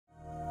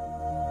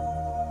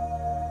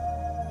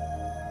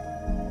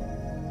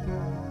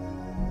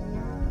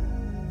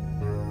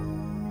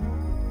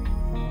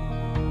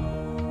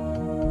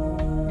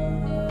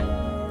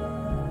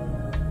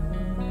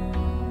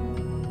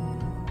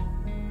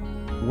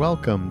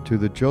Welcome to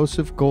the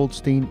Joseph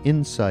Goldstein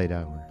Insight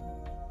Hour.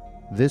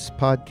 This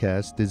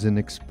podcast is an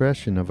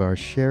expression of our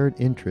shared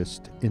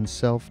interest in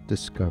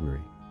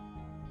self-discovery.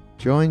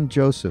 Join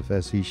Joseph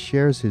as he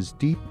shares his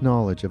deep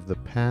knowledge of the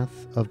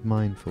path of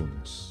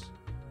mindfulness.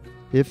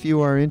 If you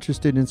are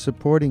interested in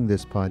supporting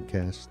this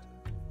podcast,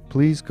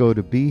 please go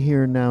to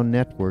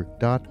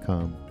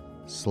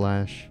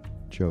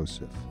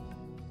BeHereNowNetwork.com/Joseph.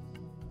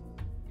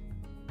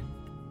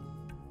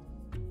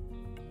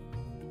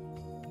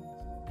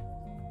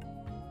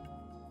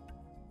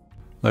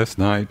 Last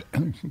night,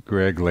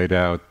 Greg laid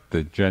out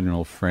the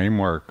general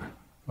framework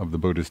of the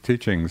Buddha's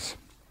teachings.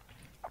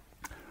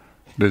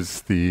 There's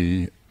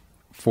the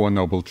Four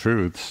Noble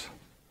Truths,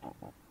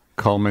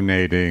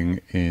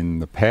 culminating in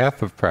the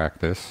path of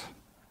practice,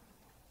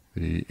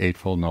 the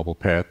Eightfold Noble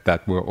Path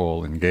that we're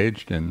all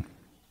engaged in.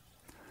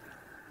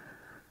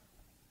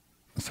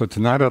 So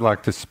tonight I'd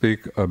like to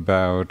speak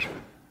about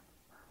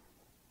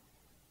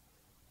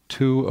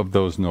two of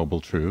those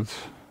noble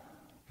truths,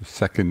 the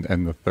second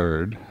and the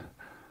third,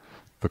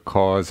 the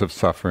cause of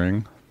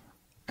suffering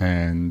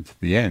and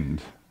the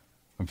end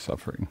of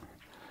suffering.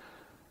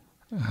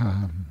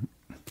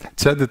 It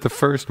said that the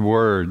first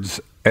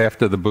words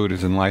after the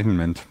Buddha's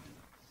enlightenment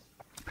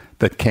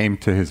that came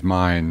to his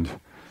mind,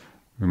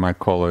 we might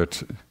call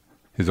it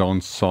his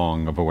own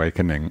song of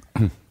awakening,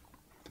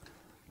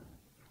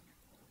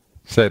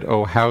 said,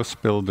 "O house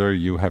builder,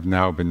 you have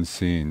now been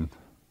seen.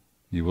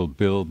 You will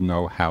build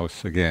no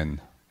house again."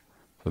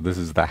 So this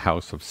is the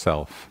house of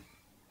self.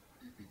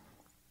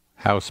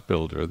 House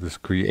builder, this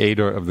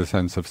creator of the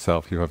sense of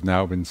self, you have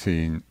now been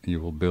seen, you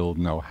will build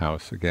no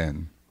house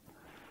again.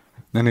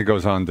 Then he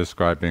goes on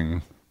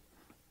describing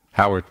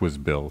how it was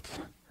built.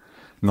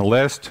 In the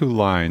last two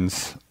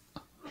lines,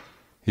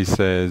 he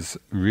says,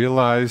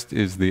 "Realized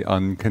is the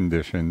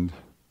unconditioned,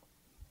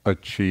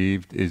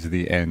 achieved is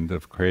the end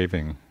of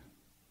craving."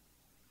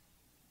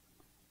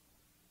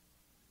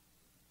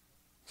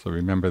 So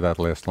remember that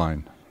last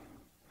line.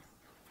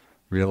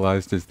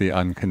 Realized is the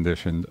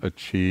unconditioned,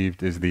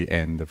 achieved is the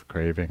end of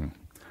craving.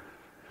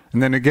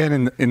 And then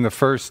again in the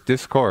first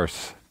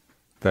discourse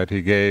that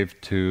he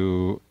gave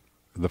to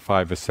the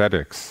five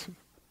ascetics,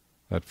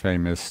 that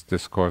famous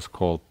discourse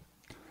called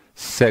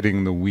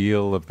Setting the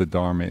Wheel of the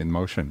Dharma in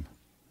Motion.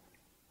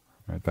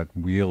 Right, that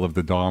wheel of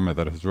the Dharma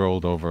that has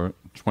rolled over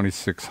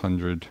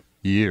 2,600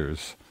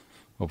 years,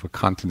 over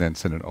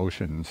continents and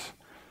oceans,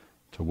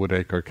 to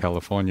Woodacre,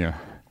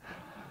 California.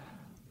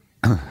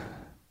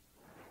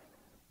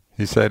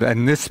 He said,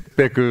 and this,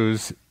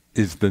 bhikkhus,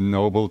 is the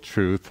noble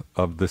truth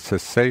of the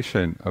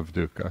cessation of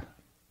dukkha,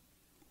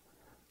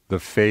 the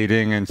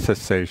fading and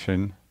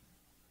cessation,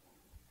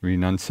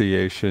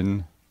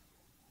 renunciation,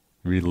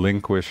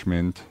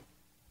 relinquishment,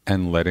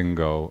 and letting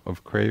go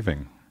of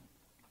craving.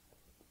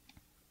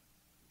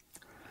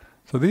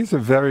 So these are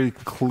very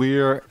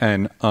clear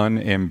and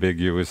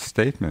unambiguous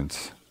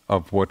statements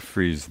of what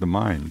frees the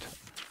mind.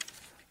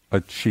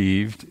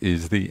 Achieved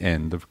is the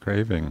end of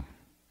craving.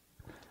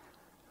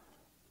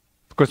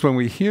 Because when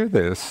we hear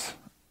this,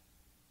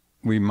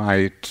 we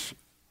might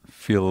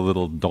feel a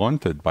little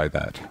daunted by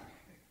that,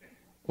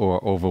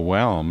 or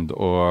overwhelmed,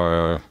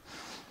 or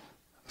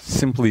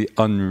simply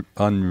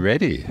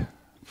unready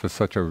for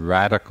such a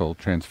radical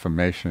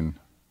transformation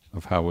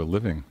of how we're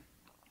living.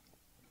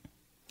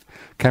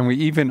 Can we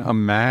even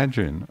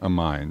imagine a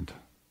mind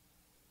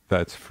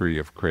that's free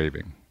of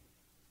craving,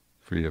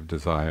 free of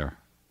desire?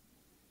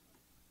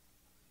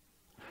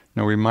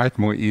 Now, we might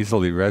more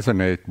easily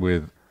resonate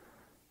with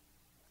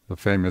the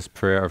famous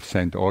prayer of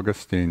St.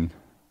 Augustine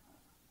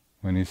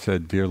when he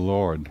said, "Dear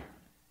Lord,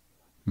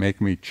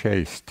 make me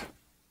chaste,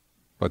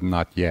 but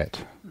not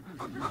yet."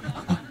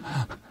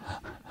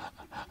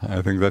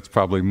 I think that's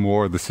probably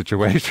more the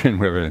situation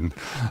we're in.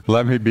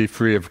 Let me be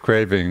free of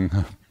craving,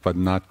 but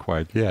not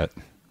quite yet.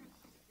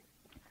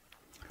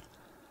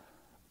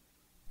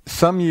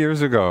 Some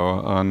years ago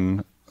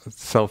on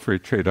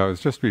self-retreat, I was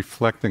just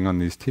reflecting on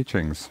these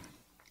teachings,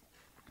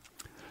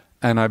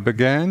 and I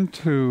began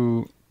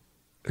to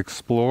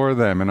explore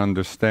them and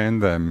understand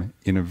them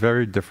in a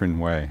very different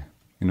way,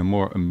 in a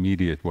more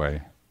immediate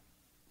way.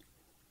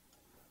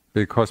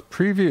 Because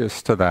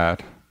previous to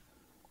that,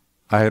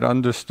 I had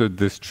understood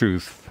this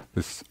truth,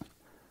 this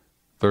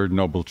third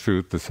noble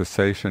truth, the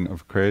cessation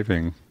of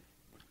craving.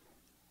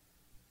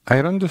 I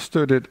had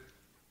understood it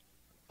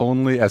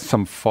only as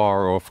some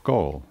far-off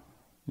goal.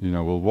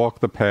 We'll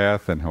walk the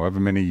path, and however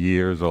many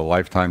years or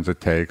lifetimes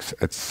it takes,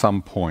 at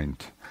some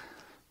point,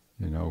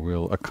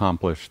 we'll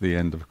accomplish the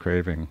end of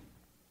craving.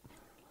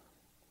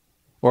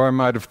 Or I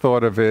might have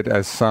thought of it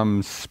as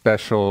some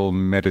special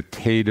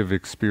meditative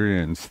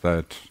experience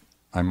that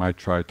I might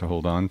try to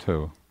hold on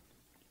to.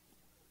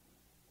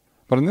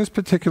 But in this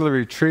particular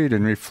retreat,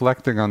 in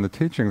reflecting on the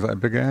teachings, I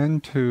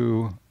began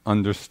to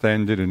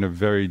understand it in a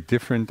very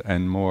different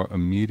and more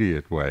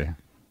immediate way.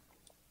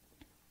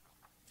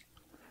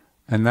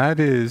 And that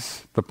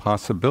is the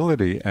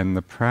possibility and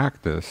the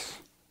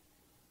practice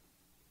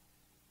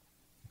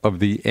of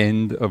the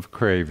end of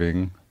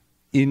craving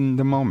in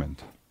the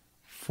moment,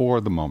 for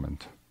the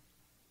moment.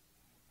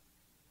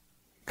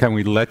 Can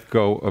we let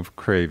go of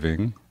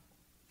craving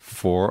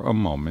for a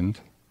moment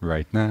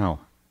right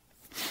now?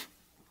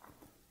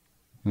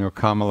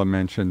 Kamala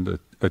mentioned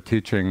a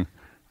teaching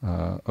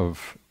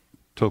of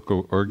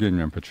Tulku Urgyen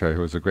Rinpoche,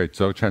 who was a great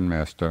Dzogchen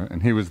master,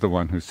 and he was the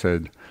one who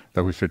said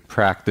that we should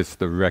practice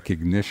the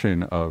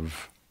recognition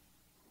of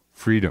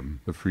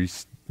freedom, the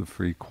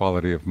free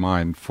quality of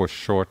mind for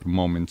short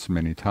moments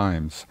many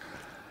times.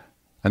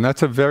 And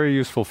that's a very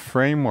useful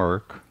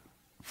framework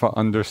for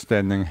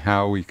understanding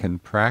how we can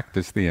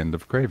practice the end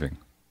of craving.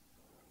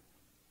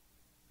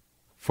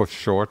 For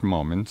short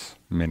moments,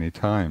 many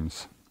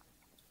times.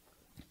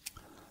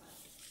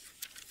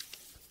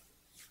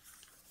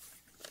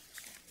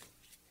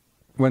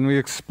 When we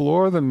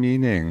explore the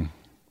meaning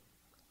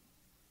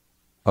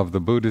of the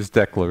Buddha's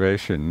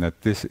declaration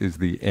that this is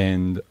the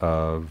end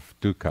of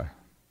dukkha,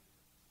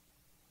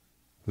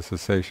 the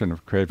cessation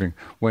of craving,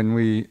 when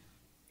we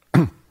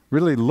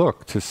really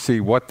look to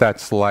see what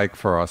that's like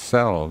for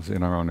ourselves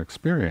in our own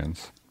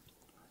experience,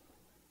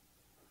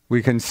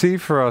 we can see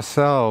for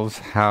ourselves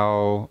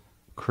how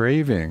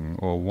craving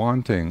or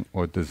wanting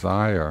or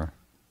desire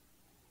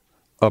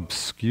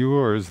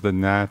obscures the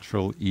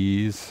natural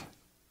ease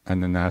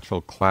and the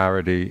natural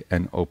clarity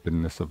and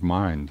openness of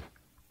mind.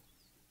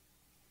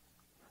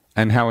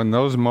 And how in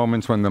those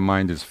moments when the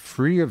mind is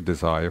free of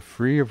desire,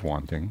 free of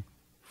wanting,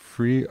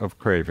 free of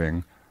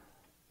craving,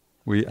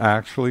 we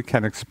actually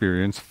can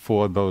experience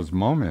for those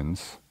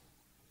moments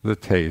the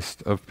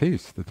taste of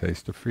peace, the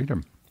taste of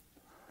freedom.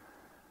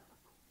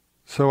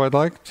 So I'd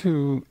like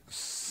to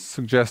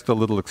suggest a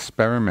little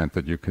experiment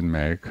that you can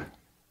make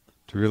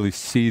to really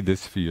see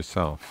this for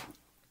yourself.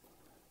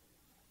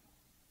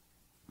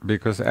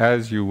 Because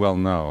as you well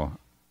know,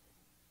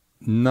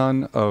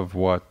 none of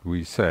what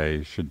we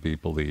say should be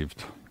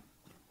believed.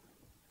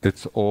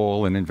 It's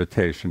all an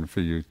invitation for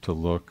you to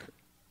look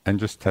and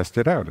just test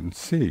it out and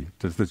see,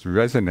 does this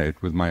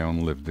resonate with my own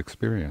lived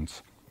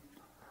experience?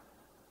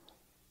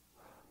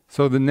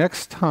 So the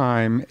next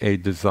time a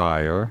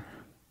desire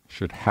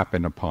should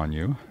happen upon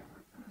you,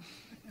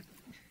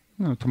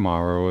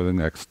 tomorrow or the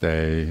next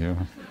day,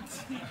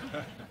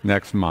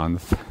 next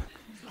month,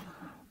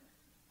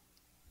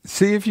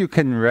 see if you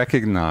can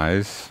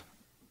recognize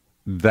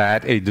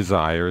that a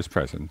desire is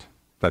present,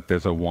 that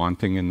there's a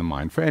wanting in the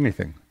mind for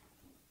anything.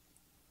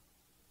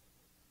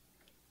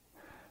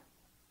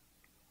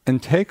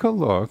 And take a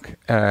look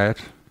at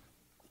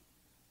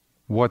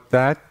what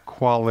that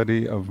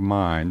quality of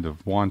mind,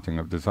 of wanting,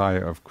 of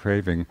desire, of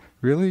craving,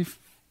 really,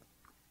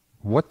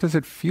 what does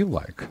it feel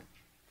like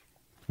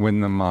when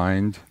the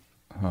mind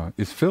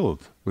is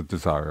filled with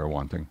desire or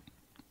wanting?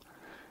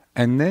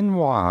 And then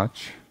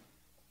watch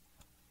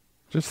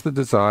just the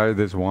desire,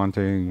 there's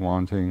wanting,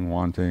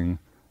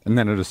 and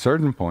then at a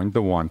certain point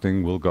the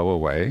wanting will go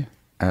away,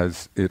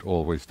 as it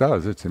always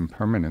does. It's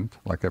impermanent,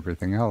 like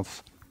everything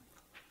else.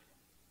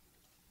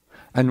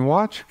 And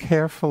watch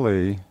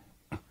carefully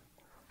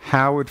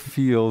how it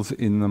feels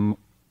in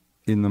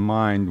the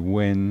mind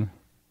when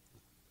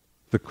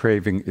the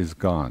craving is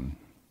gone.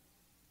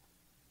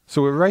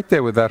 So we're right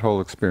there with that whole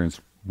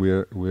experience.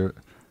 We're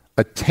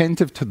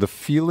attentive to the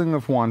feeling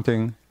of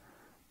wanting,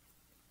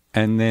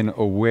 and then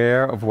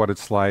aware of what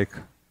it's like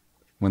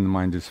when the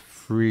mind is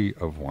free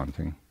of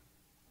wanting.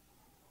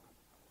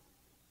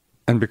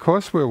 And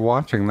because we're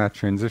watching that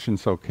transition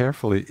so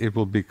carefully, it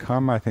will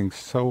become, I think,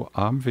 so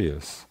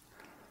obvious,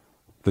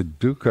 the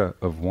dukkha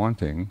of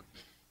wanting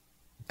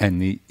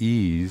and the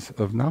ease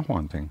of not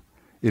wanting.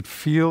 It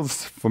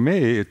feels, for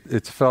me,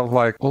 it's felt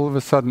like all of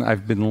a sudden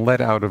I've been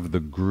let out of the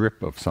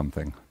grip of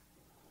something.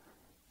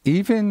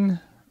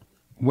 Even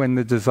when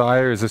the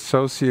desire is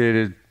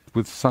associated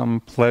with some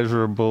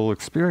pleasurable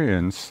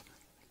experience,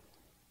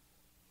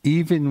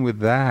 even with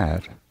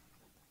that,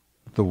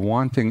 the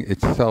wanting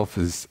itself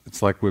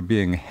it's like we're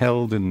being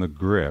held in the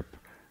grip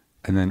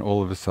and then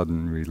all of a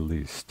sudden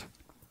released.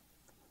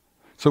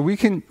 So we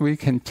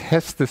can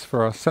test this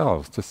for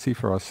ourselves, to see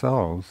for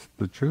ourselves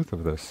the truth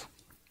of this.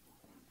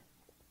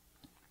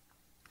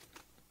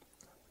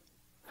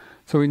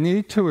 So we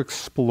need to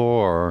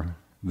explore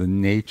the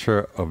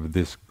nature of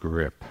this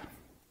grip.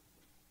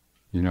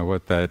 You know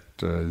what that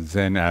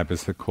Zen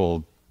abbess had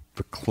called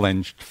the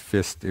clenched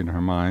fist in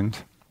her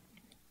mind?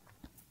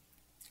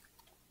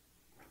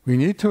 We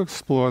need to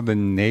explore the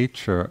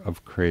nature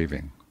of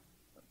craving,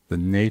 the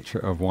nature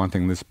of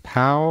wanting, this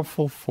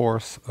powerful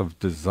force of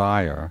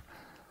desire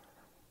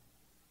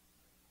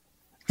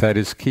that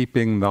is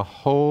keeping the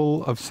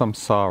whole of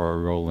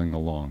samsara rolling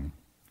along.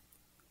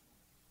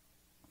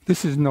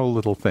 This is no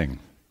little thing.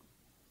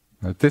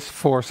 This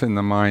force in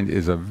the mind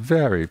is a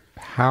very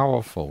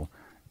powerful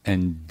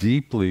and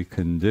deeply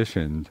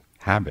conditioned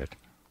habit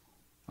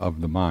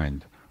of the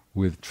mind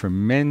with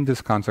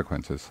tremendous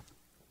consequences.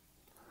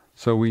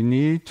 So we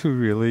need to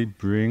really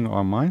bring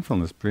our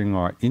mindfulness, bring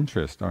our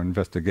interest, our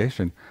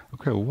investigation.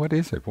 Okay, well, what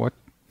is it?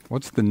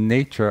 What's the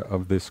nature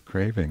of this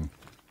craving?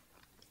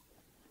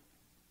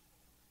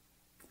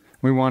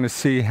 We want to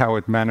see how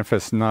it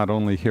manifests not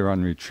only here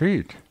on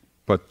retreat,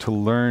 but to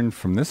learn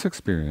from this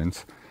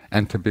experience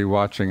and to be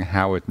watching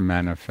how it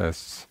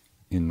manifests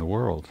in the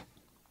world.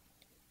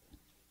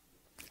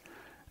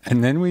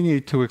 And then we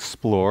need to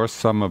explore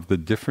some of the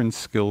different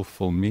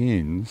skillful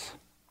means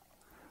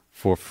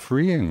for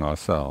freeing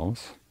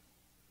ourselves,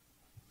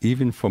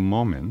 even for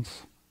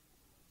moments,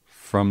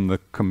 from the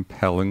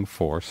compelling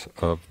force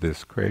of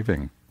this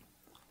craving.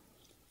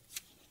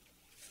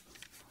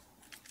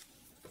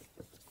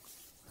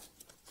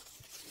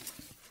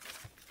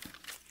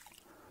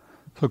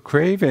 So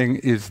craving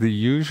is the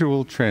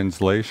usual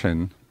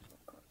translation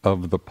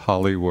of the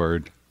Pali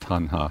word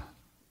tanha.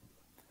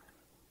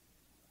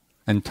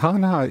 And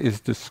tanha is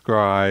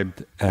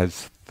described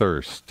as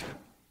thirst,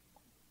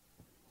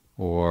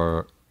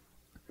 or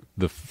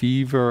the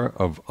fever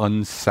of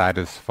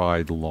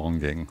unsatisfied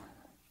longing.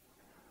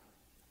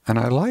 And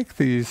I like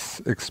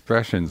these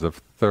expressions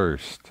of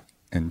thirst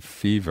and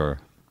fever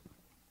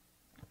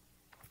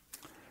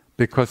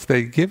because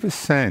they give a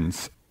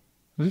sense.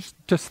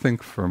 Just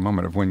think for a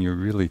moment of when you're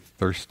really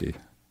thirsty,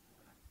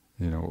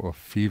 or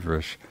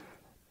feverish.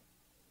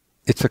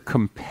 It's a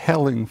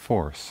compelling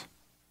force,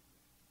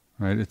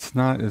 right? It's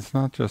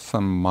not just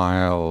some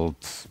mild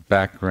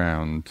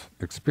background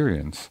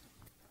experience.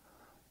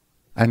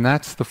 And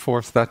that's the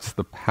force, that's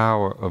the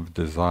power of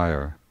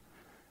desire.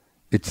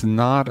 It's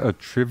not a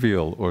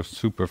trivial or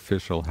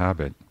superficial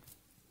habit.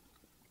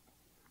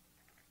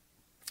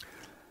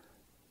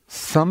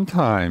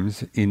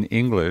 Sometimes in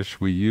English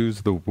we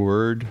use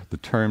the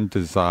term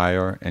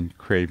desire and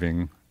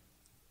craving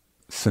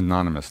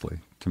synonymously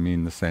to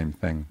mean the same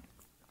thing.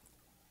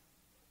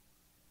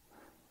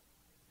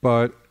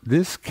 But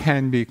this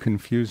can be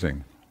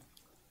confusing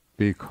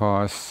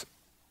because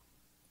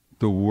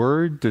the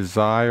word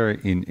desire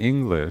in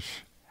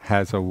English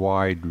has a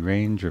wide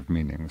range of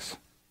meanings.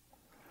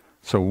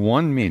 So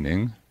one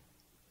meaning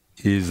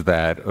is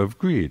that of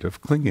greed,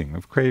 of clinging,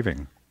 of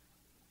craving.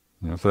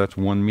 So that's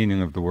one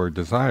meaning of the word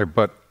desire.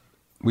 But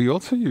we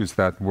also use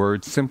that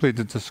word simply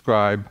to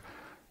describe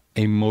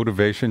a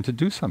motivation to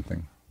do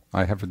something.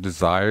 I have a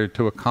desire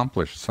to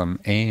accomplish some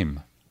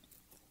aim.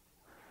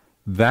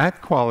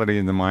 That quality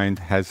in the mind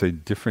has a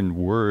different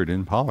word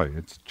in Pali.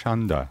 It's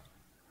chanda,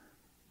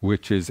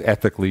 which is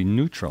ethically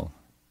neutral.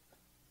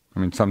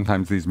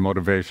 Sometimes these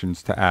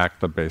motivations to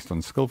act are based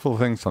on skillful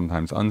things,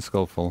 sometimes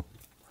unskillful.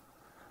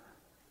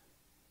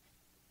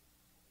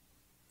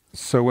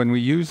 So when we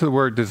use the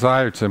word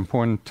desire, it's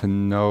important to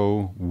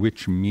know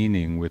which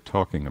meaning we're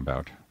talking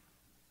about,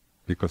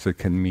 because it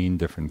can mean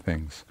different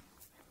things.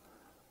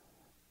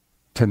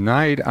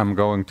 Tonight I'm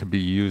going to be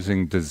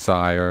using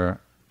desire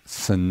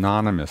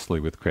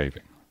synonymously with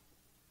craving,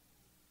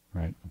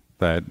 right?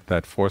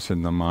 That force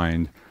in the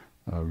mind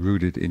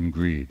rooted in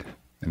greed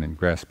and in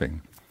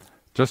grasping.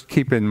 Just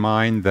keep in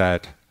mind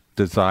that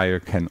desire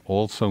can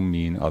also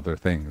mean other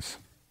things,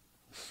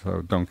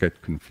 so don't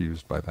get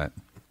confused by that.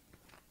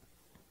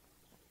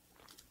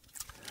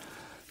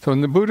 So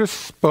when the Buddha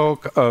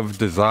spoke of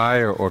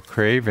desire or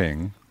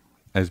craving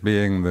as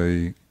being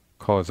the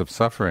cause of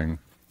suffering,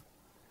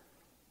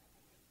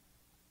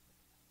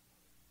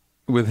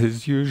 with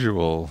his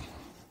usual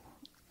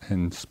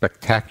and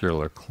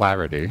spectacular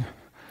clarity,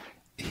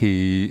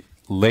 he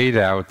laid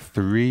out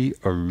 3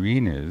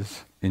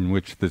 arenas in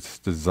which this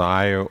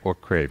desire or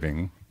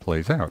craving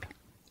plays out.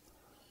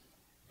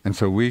 And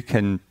so we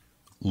can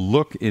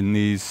look in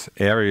these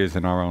areas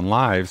in our own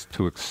lives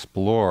to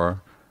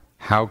explore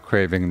how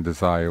craving and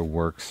desire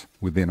works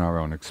within our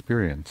own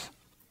experience.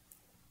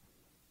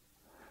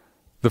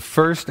 The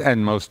first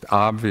and most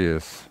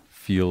obvious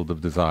field of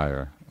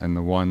desire, and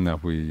the one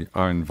that we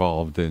are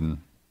involved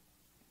in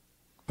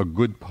a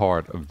good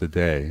part of the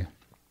day,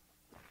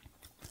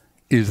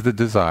 is the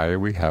desire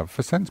we have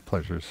for sense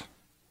pleasures.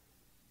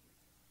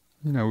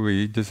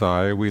 We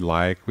desire, we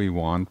like, we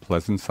want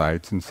pleasant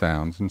sights and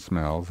sounds and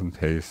smells and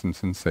tastes and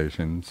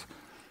sensations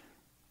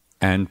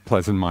and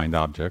pleasant mind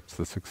objects,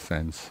 the sixth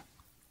sense.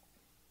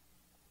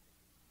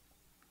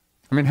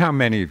 How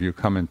many of you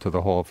come into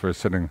the hall for a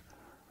sitting?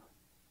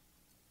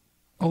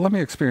 Oh, let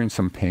me experience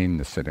some pain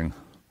this sitting.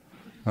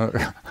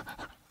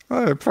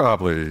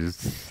 Probably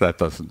that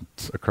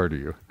doesn't occur to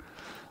you,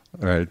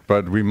 right?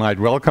 But we might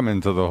well come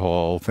into the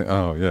hall, think,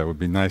 oh yeah, it would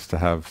be nice to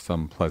have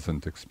some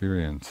pleasant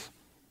experience.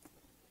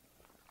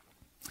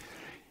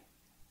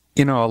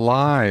 In our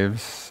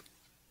lives,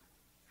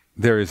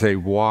 there is a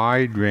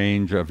wide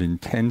range of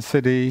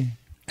intensity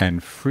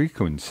and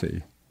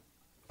frequency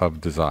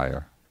of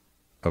desire,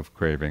 of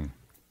craving.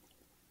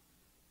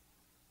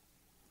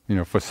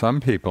 For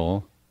some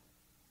people,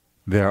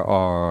 there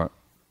are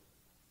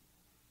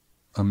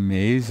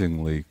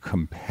amazingly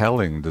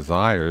compelling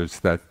desires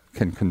that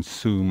can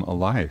consume a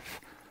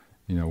life,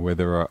 where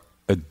there are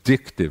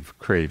addictive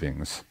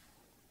cravings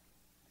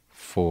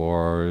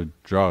for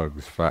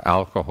drugs, for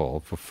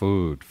alcohol, for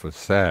food, for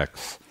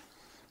sex,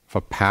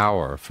 for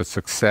power, for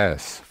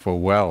success, for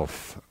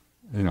wealth.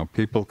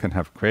 People can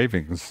have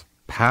cravings,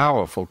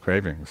 powerful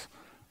cravings,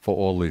 for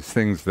all these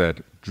things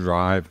that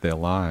drive their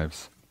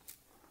lives.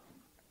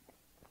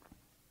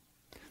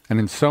 And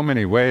in so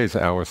many ways,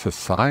 our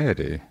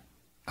society,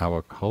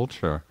 our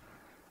culture,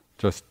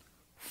 just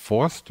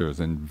fosters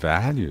and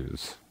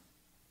values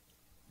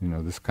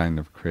this kind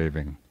of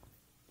craving.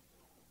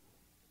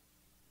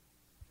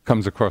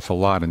 Comes across a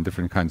lot in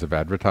different kinds of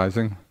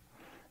advertising.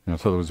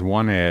 So there was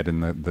one ad,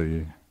 and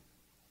the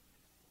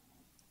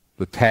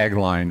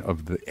tagline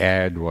of the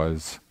ad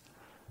was,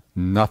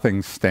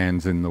 "Nothing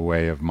stands in the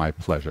way of my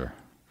pleasure."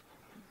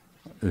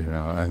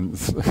 And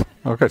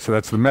okay, so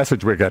that's the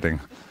message we're getting.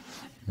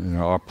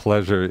 Our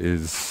pleasure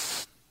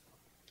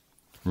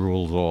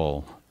rules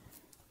all.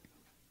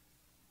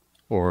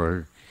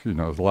 Or,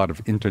 there's a lot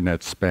of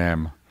internet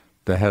spam.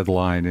 The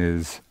headline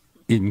is,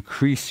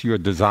 "Increase your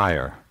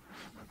desire,"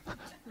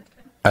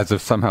 as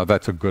if somehow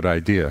that's a good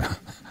idea.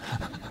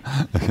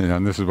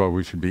 And this is what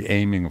we should be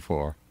aiming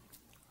for.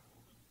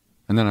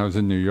 And then I was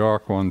in New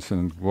York once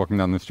and walking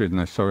down the street, and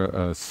I saw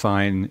a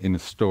sign in a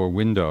store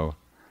window,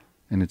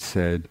 and it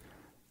said,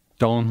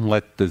 "Don't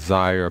let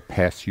desire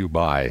pass you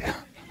by."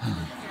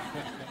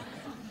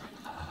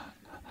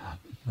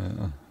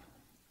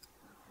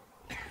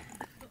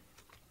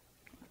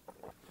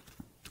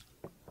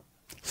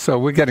 So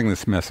we're getting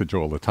this message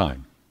all the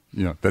time,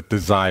 that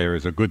desire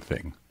is a good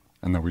thing,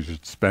 and that we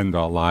should spend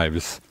our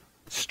lives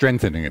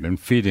strengthening it and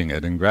feeding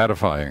it and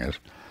gratifying it.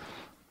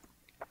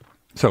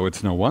 So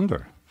it's no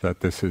wonder that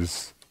this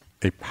is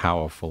a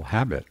powerful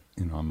habit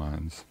in our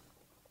minds.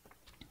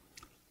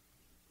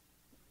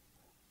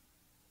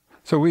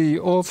 So we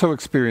also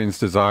experience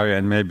desire,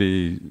 and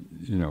maybe,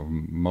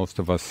 most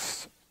of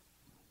us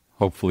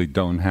hopefully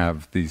don't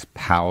have these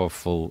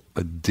powerful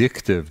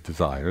addictive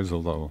desires,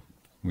 although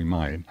we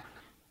might.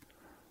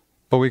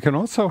 But we can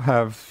also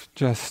have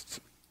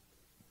just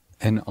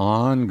an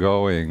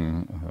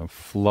ongoing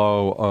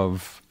flow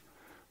of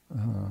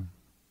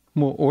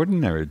more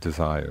ordinary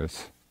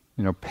desires,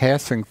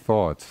 passing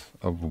thoughts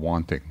of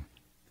wanting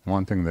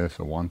this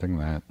or wanting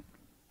that.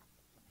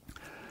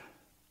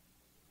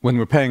 When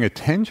we're paying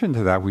attention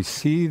to that, we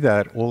see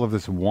that all of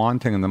this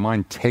wanting in the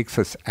mind takes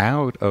us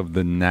out of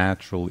the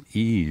natural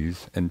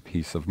ease and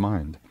peace of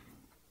mind.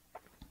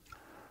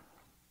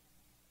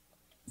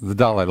 The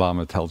Dalai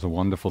Lama tells a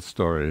wonderful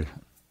story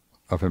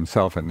of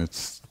himself, and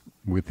it's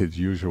with his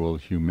usual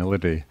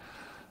humility.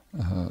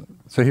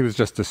 So he was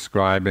just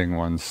describing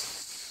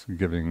once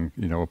giving,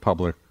 a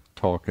public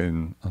talk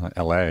in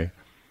L.A.,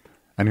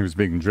 and he was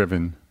being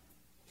driven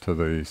to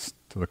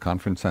the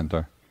conference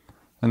center.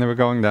 And they were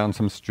going down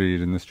some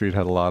street, and the street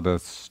had a lot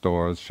of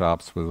stores,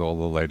 shops with all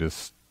the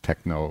latest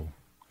techno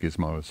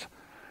gizmos.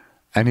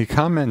 And he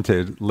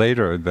commented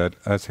later that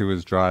as he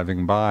was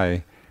driving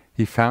by,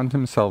 he found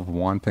himself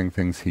wanting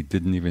things he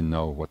didn't even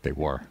know what they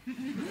were.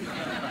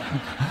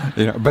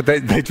 But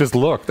they just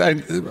looked.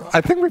 And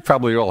I think we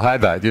probably all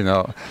had that,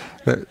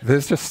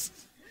 There's just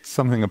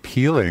something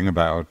appealing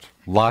about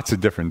lots of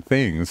different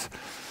things,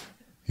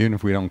 even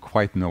if we don't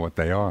quite know what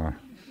they are.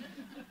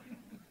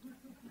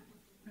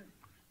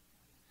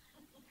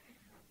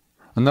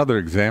 Another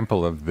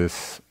example of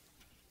this,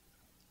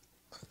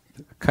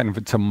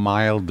 it's a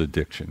mild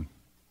addiction.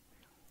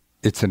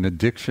 It's an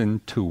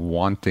addiction to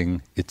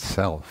wanting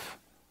itself.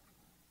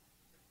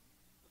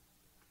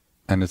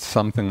 And it's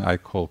something I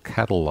call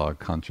catalog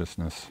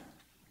consciousness.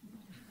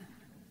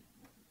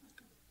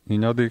 You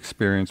know the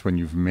experience when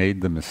you've made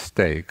the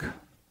mistake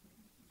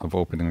of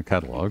opening a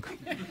catalog,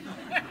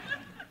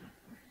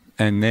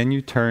 and then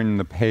you turn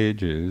the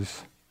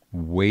pages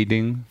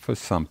waiting for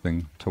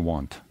something to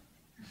want.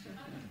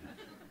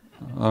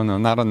 Oh no,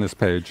 not on this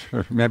page.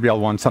 Or maybe I'll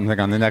want something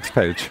on the next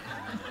page.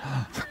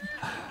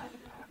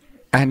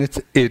 And it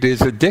is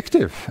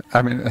addictive.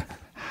 I mean,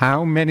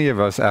 how many of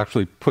us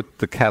actually put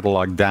the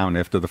catalog down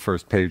after the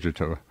first page or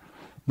two?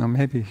 No,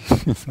 maybe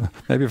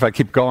if I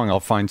keep going, I'll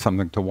find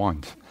something to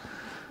want.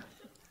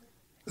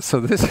 So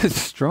this is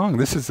strong.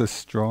 This is a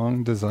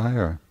strong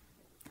desire.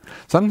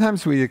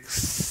 Sometimes we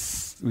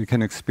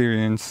can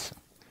experience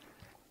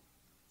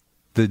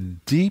the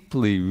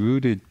deeply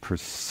rooted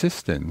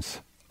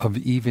persistence of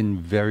even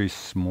very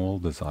small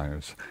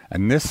desires.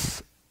 And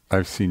this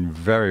I've seen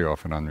very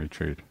often on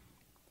retreat.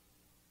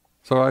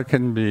 So I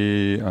can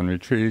be on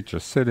retreat,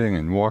 just sitting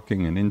and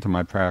walking and into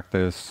my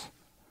practice,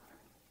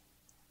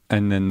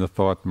 and then the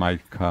thought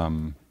might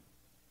come,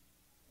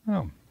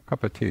 oh, a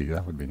cup of tea,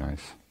 that would be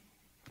nice.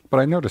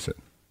 But I notice it.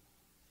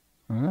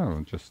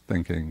 Oh, just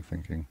thinking.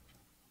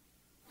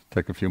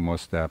 Take a few more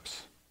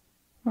steps.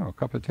 Oh, a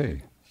cup of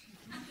tea.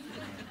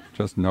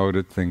 Just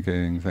noted,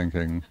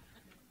 thinking.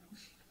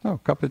 Oh,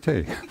 cup of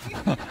tea.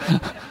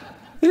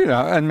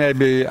 And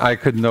maybe I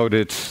could note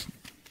it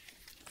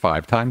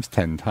 5 times,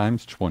 10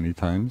 times, 20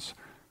 times.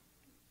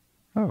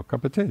 Oh,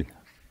 cup of tea.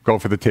 Go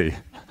for the tea.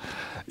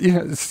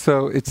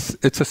 So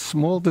it's a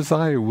small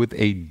desire with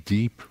a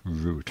deep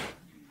root,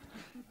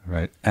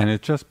 right? And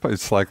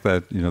it's like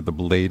that, the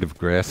blade of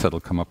grass that'll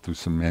come up through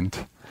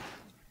cement.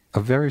 A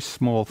very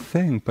small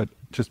thing, but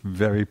just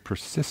very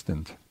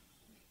persistent.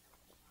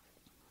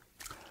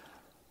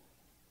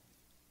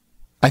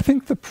 I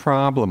think the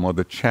problem or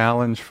the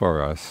challenge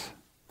for us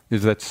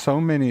is that so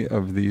many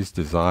of these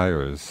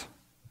desires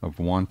of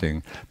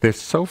wanting, they're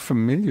so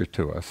familiar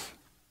to us.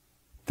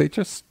 They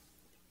just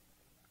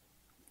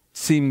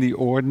seem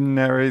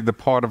the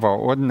part of our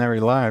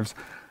ordinary lives,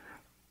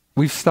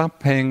 we've stopped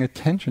paying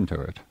attention to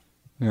it.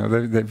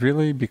 They've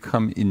really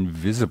become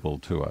invisible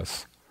to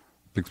us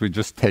because we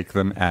just take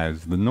them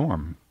as the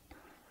norm.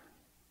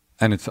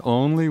 And it's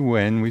only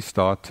when we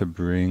start to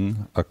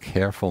bring a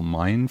careful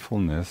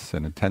mindfulness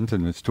and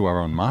attentiveness to our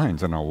own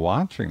minds and are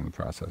watching the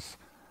process,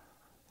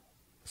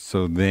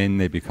 so then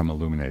they become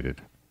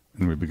illuminated.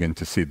 And we begin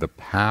to see the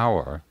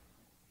power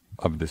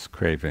of this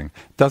craving.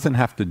 It doesn't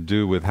have to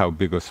do with how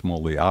big or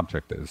small the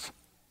object is.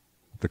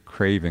 The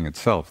craving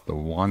itself, the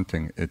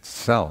wanting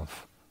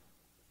itself,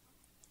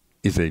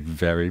 is a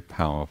very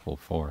powerful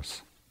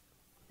force.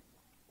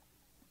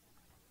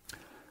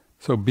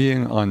 So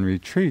being on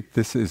retreat,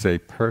 this is a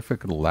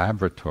perfect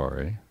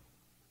laboratory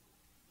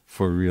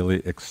for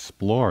really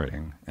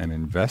exploring and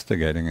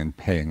investigating and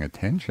paying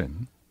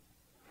attention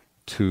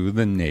to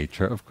the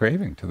nature of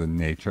craving, to the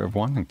nature of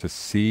wanting, to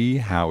see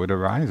how it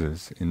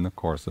arises in the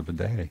course of a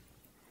day.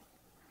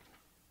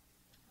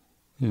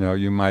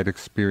 You might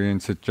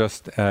experience it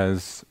just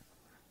as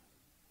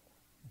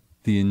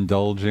the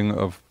indulging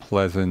of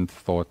pleasant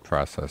thought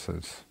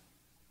processes.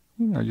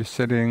 You're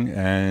sitting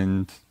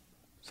and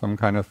some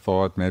kind of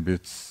thought, maybe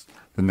it's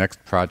the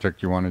next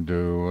project you want to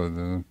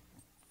do,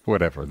 or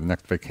the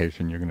next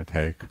vacation you're going to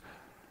take. And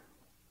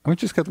we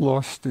just get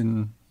lost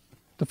in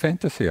the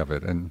fantasy of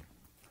it, and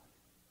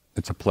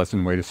it's a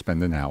pleasant way to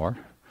spend an hour.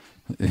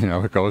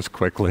 It goes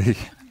quickly.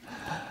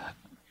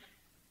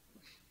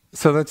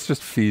 So that's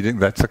just feeding,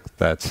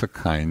 that's a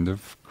kind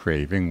of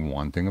craving,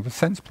 wanting of a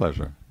sense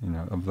pleasure,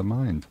 of the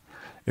mind.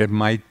 It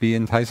might be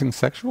enticing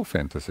sexual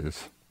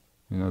fantasies.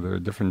 There are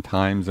different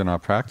times in our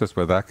practice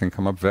where that can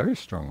come up very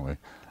strongly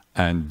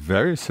and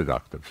very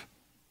seductive.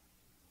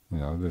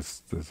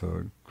 There's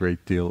a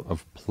great deal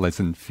of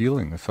pleasant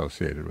feeling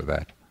associated with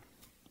that.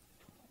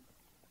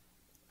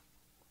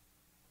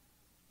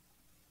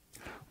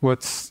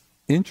 What's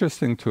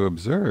interesting to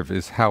observe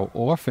is how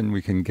often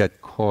we can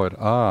get caught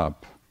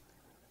up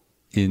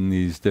in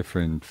these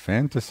different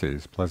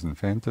fantasies, pleasant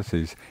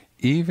fantasies,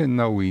 even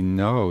though we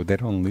know they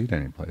don't lead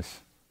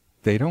anyplace.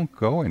 They don't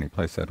go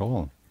anyplace at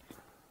all.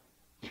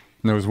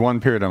 And there was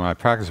one period in my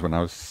practice when I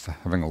was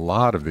having a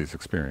lot of these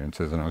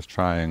experiences and I was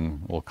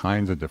trying all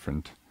kinds of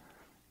different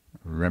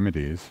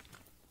remedies.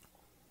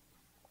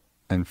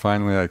 And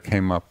finally I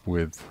came up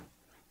with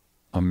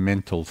a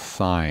mental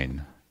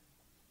sign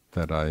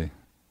that I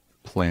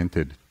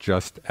planted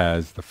just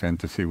as the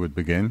fantasy would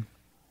begin.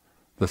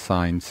 The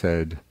sign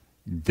said,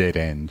 "Dead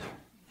end."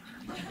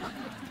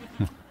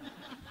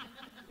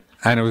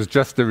 And it was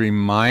just a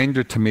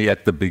reminder to me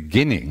at the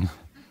beginning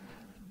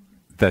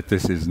that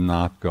this is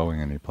not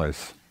going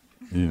anyplace.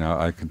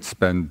 I could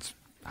spend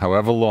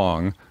however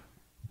long,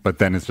 but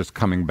then it's just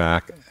coming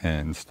back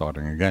and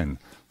starting again.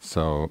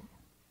 So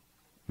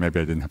maybe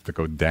I didn't have to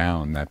go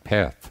down that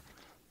path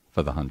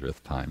for the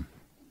 100th time.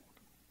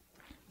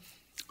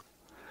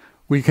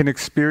 We can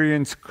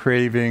experience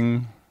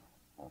craving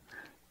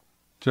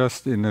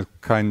just in a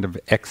kind of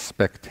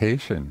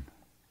expectation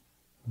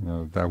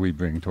that we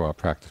bring to our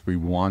practice. We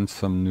want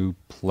some new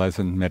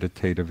pleasant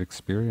meditative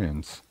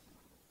experience.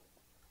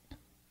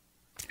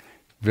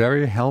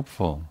 Very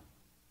helpful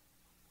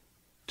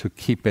to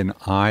keep an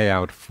eye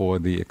out for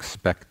the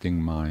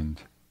expecting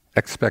mind.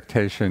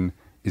 Expectation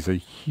is a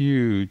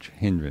huge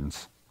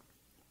hindrance.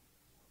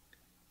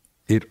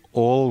 It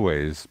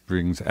always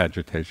brings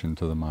agitation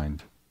to the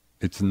mind.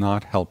 It's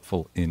not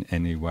helpful in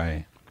any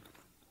way.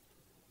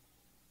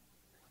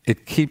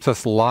 It keeps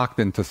us locked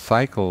into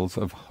cycles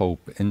of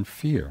hope and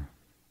fear.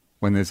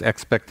 When there's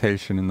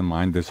expectation in the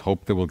mind, there's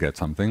hope that we'll get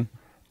something,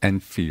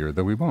 and fear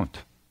that we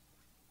won't.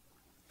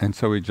 And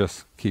so we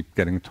just keep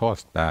getting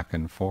tossed back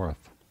and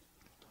forth.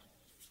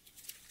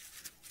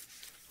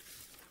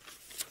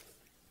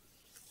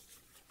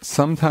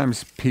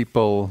 Sometimes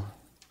people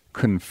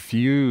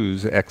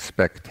confuse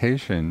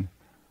expectation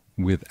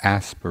with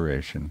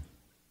aspiration.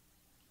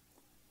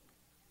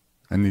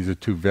 And these are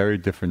two very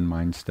different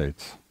mind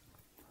states.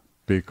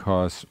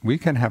 Because we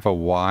can have a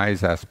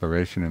wise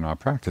aspiration in our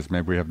practice.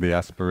 Maybe we have the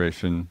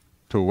aspiration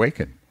to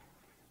awaken,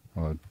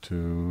 or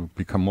to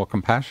become more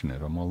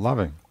compassionate or more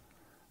loving.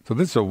 So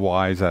this is a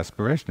wise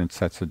aspiration. It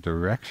sets a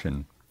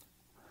direction.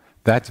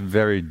 That's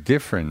very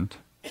different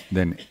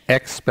than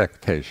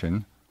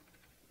expectation,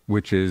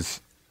 which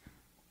is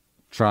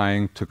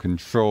trying to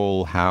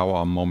control how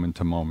our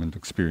moment-to-moment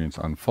experience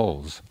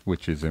unfolds,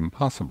 which is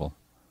impossible.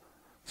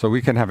 So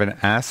we can have an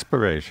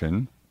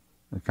aspiration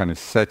that kind of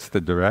sets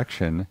the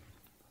direction,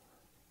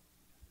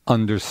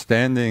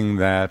 understanding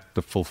that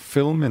the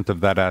fulfillment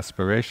of that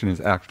aspiration is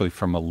actually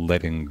from a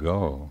letting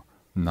go,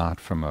 not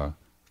from a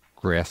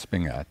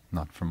grasping at,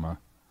 not from a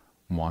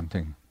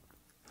wanting.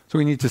 So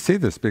we need to see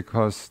this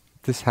because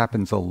this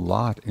happens a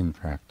lot in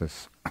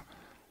practice.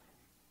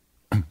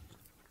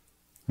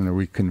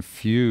 We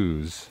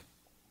confuse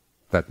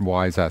that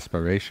wise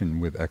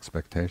aspiration with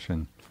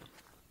expectation.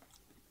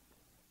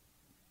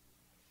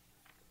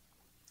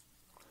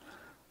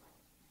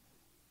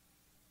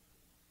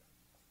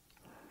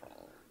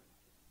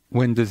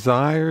 When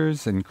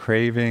desires and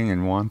craving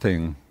and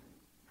wanting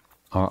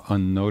are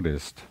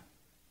unnoticed,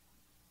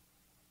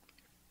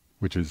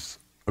 which is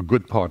a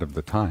good part of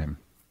the time,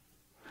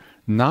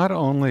 not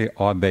only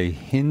are they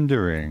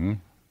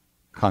hindering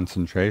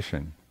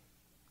concentration,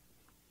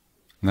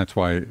 and that's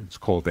why it's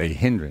called a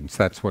hindrance.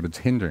 That's what it's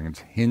hindering. It's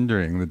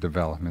hindering the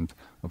development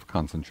of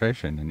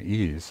concentration and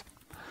ease.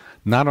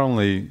 Not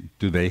only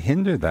do they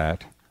hinder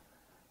that,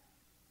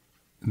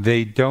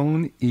 they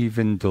don't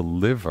even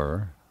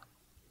deliver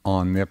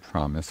on their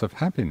promise of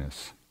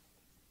happiness.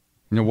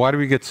 Why do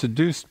we get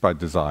seduced by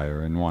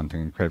desire and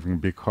wanting and craving?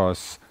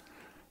 Because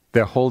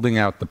they're holding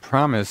out the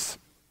promise,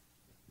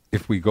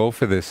 if we go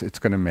for this, it's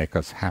going to make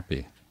us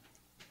happy.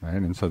 Right?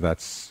 And so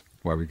that's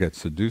why we get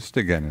seduced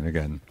again and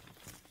again.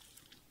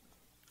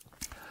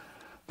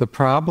 The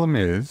problem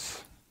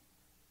is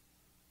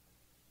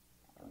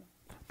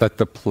that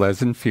the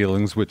pleasant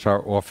feelings which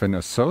are often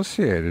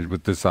associated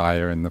with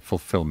desire and the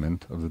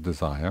fulfillment of the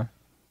desire,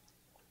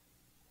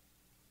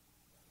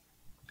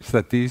 is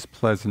that these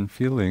pleasant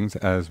feelings,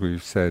 as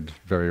we've said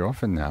very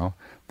often now,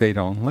 they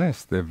don't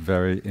last. They're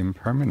very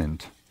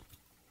impermanent.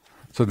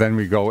 So then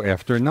we go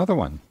after another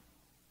one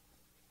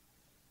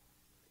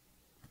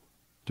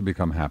to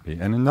become happy,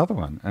 and another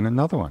one, and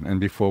another one.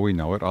 And before we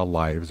know it, our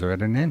lives are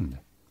at an end.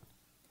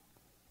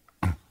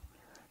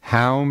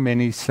 How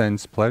many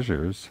sense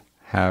pleasures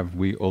have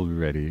we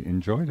already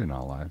enjoyed in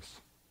our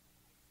lives?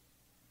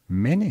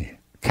 Many,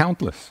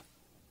 countless.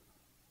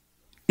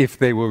 If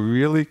they were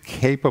really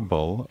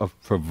capable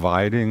of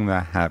providing the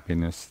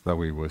happiness that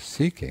we were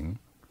seeking,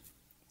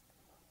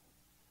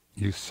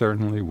 you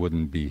certainly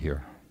wouldn't be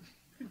here.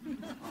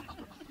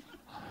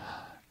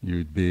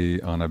 You'd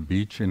be on a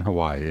beach in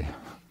Hawaii.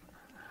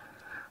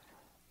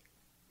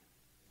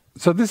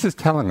 So this is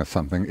telling us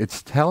something.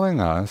 It's telling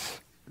us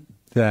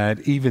that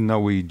even though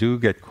we do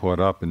get caught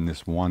up in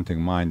this wanting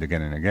mind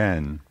again and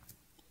again,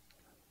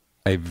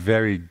 a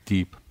very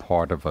deep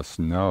part of us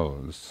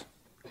knows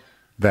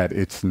that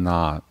it's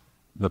not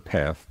the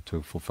path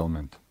to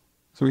fulfillment.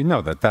 So we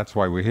know that. That's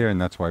why we're here,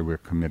 and that's why we're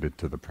committed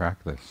to the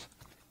practice.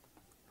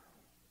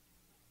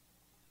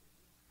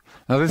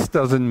 Now, this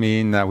doesn't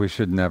mean that we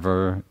should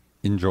never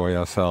enjoy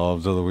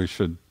ourselves or that we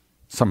should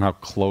somehow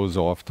close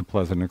off to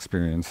pleasant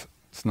experience.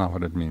 It's not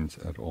what it means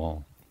at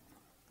all.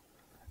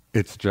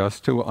 It's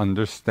just to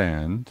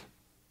understand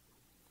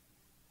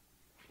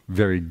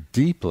very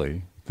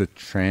deeply the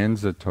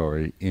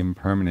transitory,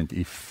 impermanent,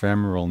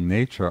 ephemeral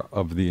nature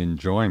of the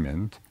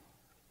enjoyment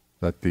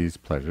that these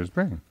pleasures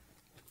bring.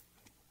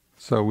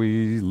 So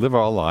we live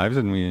our lives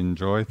and we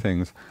enjoy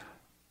things,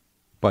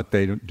 but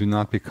they do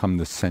not become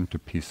the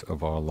centerpiece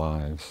of our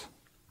lives.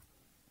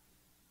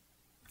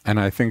 And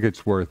I think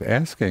it's worth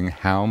asking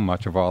how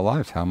much of our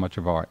lives, how much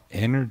of our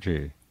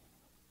energy,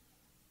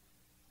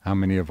 how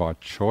many of our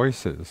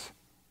choices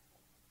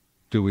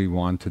do we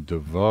want to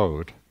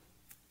devote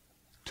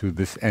to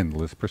this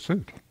endless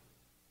pursuit?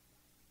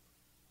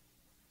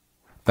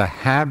 The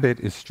habit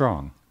is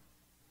strong.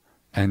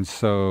 And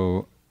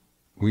so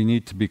we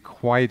need to be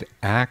quite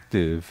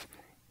active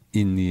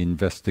in the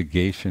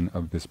investigation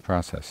of this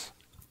process.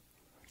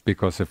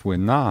 Because if we're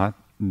not,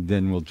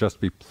 then we'll just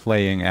be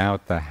playing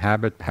out the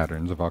habit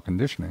patterns of our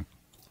conditioning.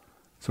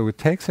 So it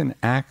takes an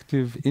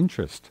active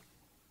interest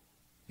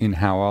in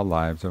how our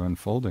lives are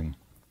unfolding.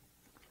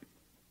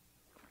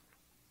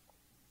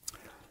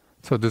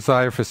 So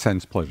desire for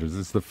sense pleasures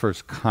is the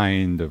first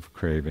kind of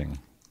craving.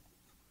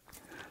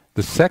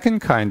 The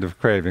second kind of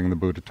craving the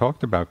Buddha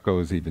talked about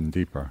goes even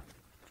deeper.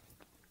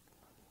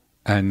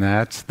 And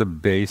that's the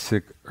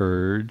basic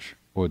urge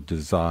or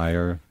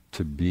desire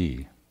to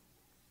be,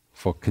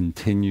 for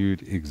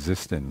continued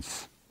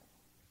existence,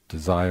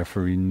 desire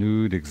for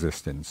renewed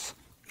existence,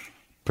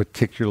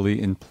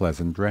 particularly in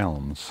pleasant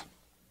realms.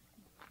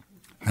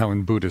 Now,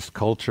 in Buddhist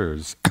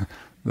cultures,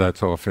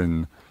 that's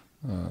often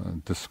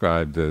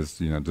described as,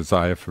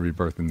 desire for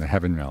rebirth in the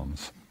heaven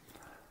realms.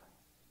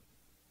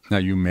 Now,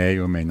 you may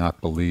or may not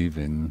believe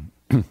in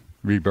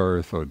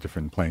rebirth or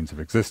different planes of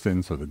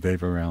existence or the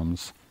Deva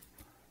realms,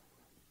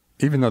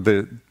 even though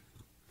they're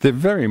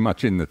very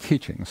much in the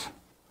teachings.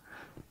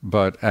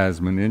 But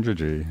as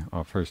Munindraji,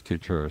 our first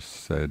teacher,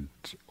 said,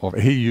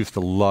 he used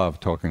to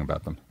love talking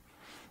about them.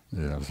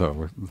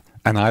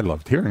 And I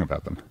loved hearing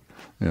about them.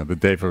 The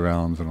Deva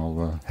realms and all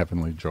the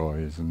heavenly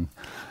joys.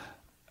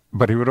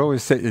 But he would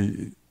always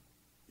say,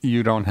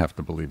 you don't have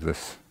to believe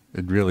this.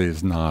 It really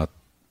is not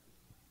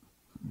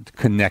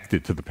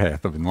connected to the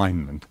path of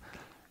enlightenment.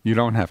 You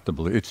don't have to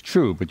believe. It's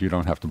true, but you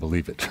don't have to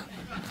believe it.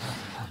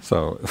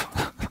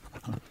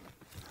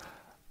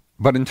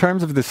 But in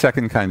terms of the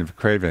second kind of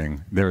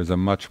craving, there is a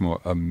much more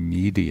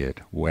immediate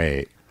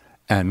way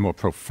and more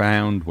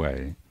profound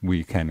way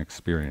we can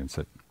experience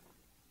it,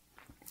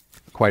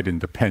 quite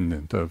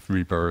independent of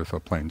rebirth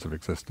or planes of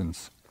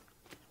existence.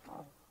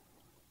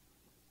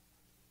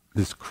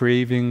 This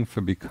craving for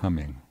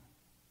becoming,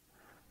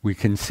 we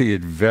can see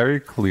it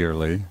very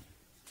clearly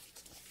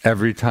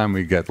every time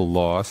we get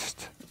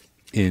lost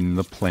in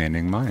the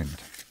planning mind,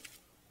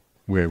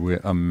 where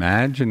we're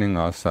imagining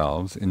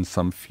ourselves in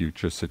some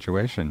future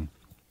situation.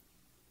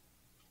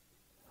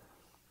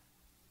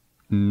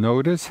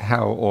 Notice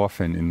how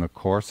often in the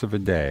course of a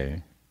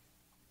day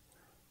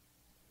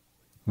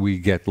we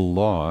get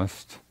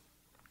lost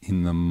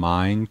in the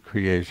mind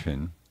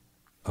creation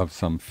of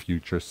some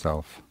future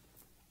self.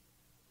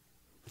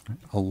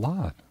 A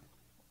lot.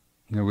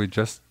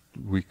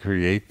 We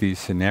create these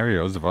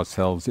scenarios of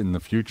ourselves in the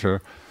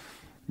future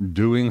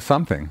doing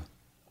something.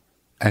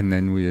 And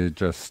then we're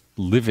just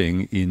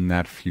living in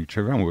that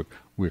future realm.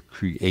 We're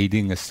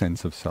creating a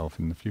sense of self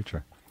in the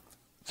future.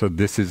 So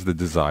this is the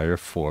desire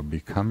for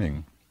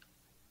becoming.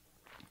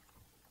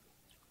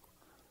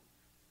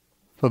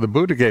 So the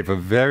Buddha gave a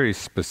very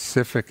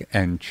specific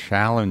and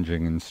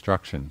challenging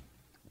instruction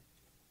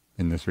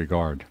in this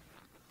regard.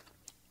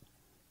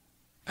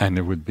 And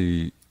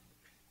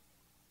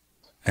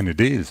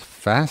it is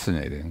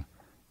fascinating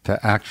to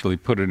actually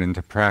put it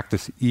into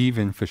practice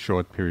even for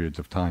short periods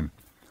of time.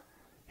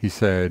 He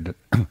said,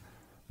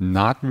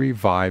 not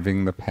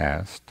reviving the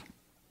past,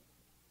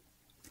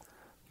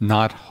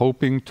 not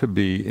hoping to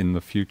be in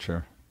the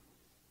future.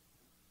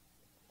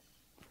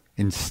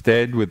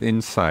 Instead, with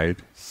insight,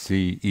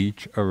 see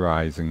each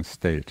arising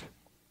state.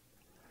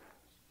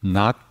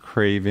 Not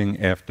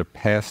craving after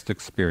past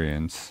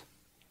experience,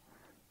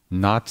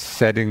 not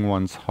setting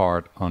one's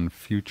heart on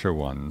future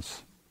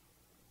ones,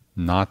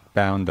 not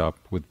bound up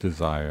with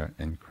desire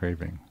and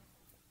craving.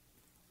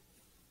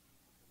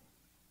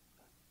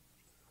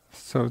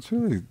 So it's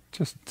really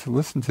just to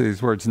listen to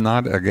these words,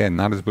 not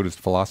as Buddhist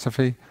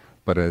philosophy,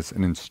 but as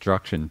an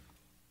instruction,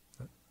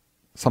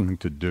 something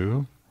to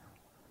do.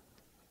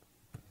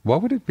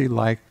 What would it be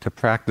like to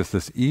practice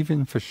this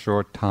even for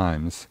short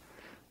times,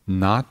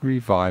 not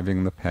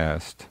reviving the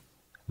past,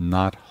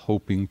 not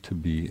hoping to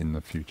be in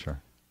the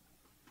future?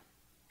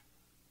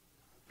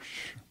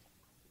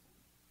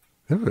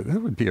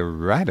 That would be a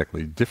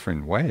radically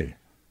different way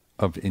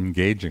of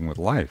engaging with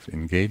life,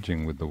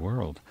 engaging with the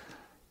world.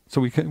 So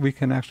we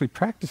can actually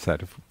practice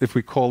that if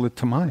we call it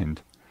to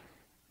mind.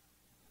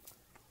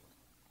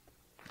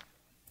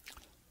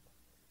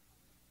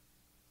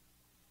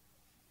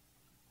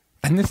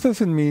 And this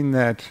doesn't mean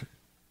that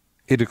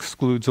it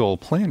excludes all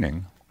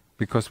planning,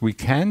 because we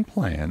can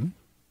plan,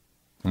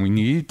 and we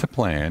need to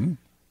plan,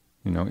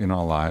 in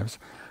our lives,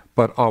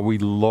 but are we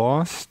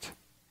lost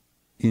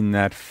in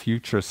that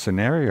future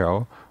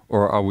scenario,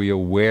 or are we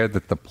aware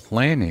that the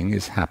planning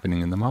is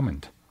happening in the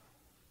moment?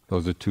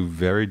 Those are two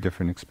very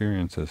different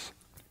experiences.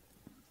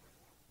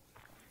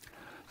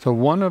 So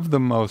one of the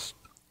most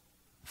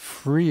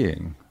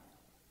freeing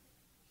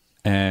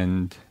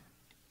and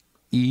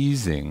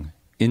easing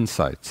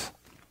insights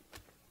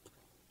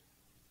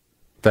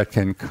that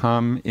can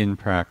come in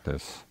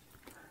practice,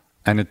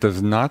 and it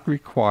does not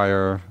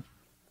require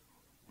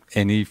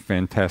any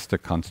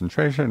fantastic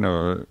concentration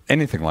or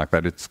anything like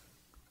that.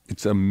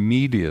 It's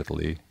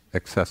immediately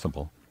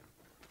accessible.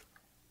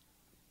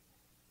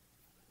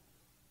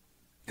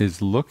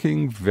 Is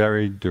looking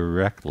very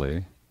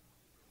directly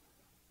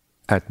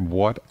at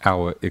what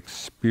our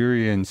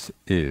experience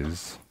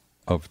is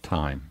of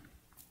time.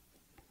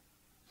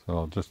 So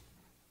I'll just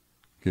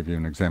give you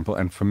an example.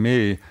 And for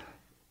me,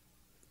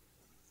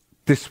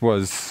 this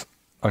was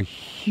a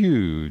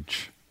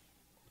huge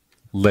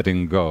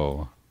letting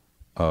go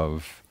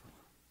of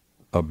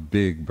a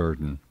big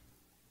burden.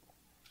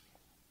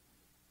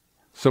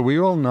 So we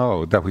all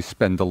know that we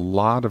spend a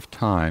lot of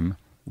time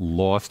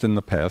lost in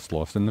the past,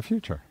 lost in the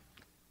future.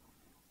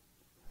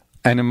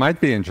 And it might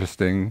be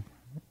interesting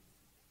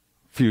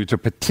for you to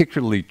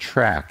particularly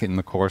track in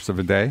the course of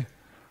a day,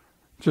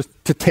 just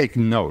to take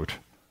note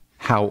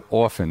how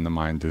often the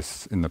mind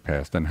is in the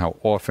past and how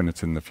often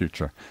it's in the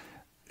future.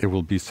 It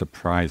will be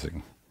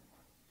surprising.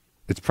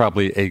 It's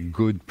probably a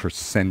good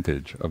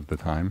percentage of the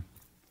time.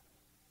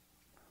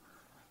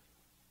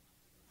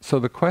 So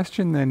the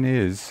question then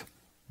is,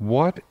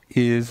 what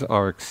is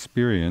our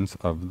experience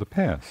of the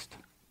past?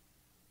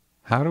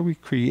 How do we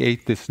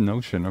create this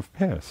notion of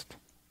past?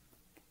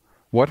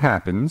 What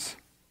happens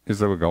is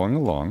that we're going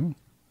along,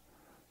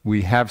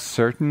 we have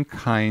certain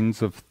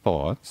kinds of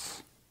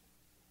thoughts,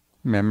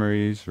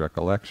 memories,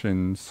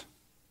 recollections,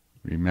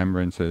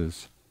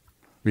 remembrances.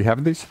 We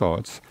have these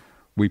thoughts,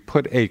 we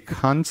put a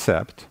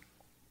concept,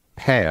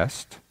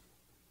 past,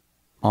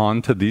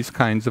 onto these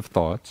kinds of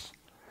thoughts,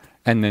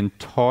 and then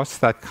toss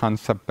that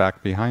concept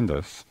back behind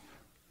us,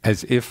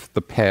 as if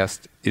the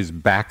past is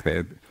back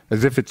there,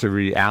 as if it's a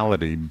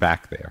reality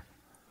back there.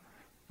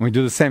 And we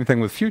do the same thing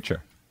with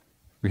future.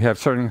 We have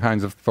certain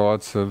kinds of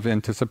thoughts of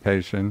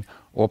anticipation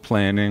or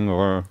planning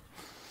or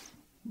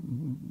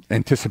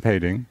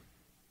anticipating.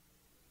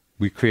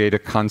 We create a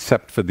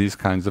concept for these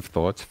kinds of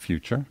thoughts,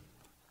 future,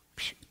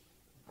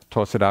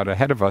 toss it out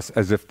ahead of us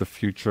as if the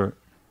future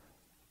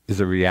is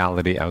a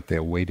reality out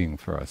there waiting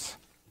for us.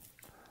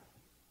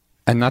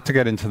 And not to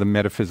get into the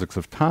metaphysics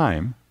of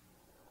time,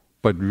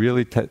 but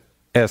really to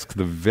ask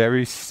the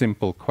very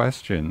simple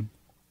question,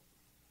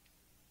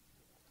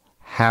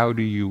 how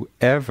do you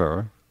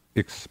ever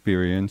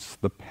experience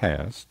the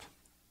past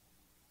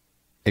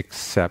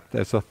except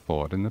as a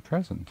thought in the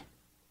present?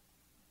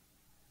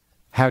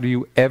 How do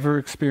you ever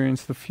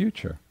experience the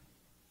future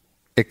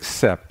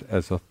except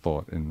as a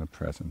thought in the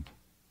present?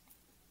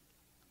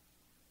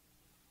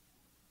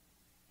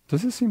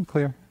 Does this seem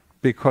clear?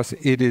 because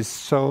it is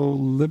so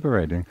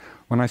liberating.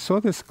 When I saw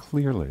this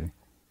clearly,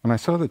 when I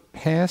saw that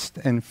past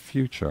and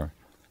future,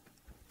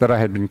 that I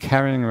had been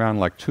carrying around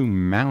like two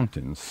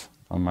mountains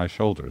on my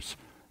shoulders,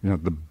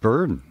 the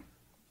burden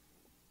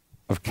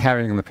of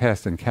carrying the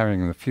past and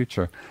carrying the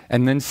future,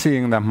 and then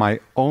seeing that my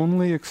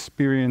only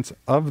experience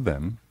of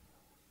them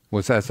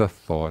was as a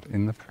thought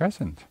in the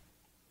present.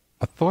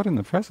 A thought in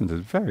the present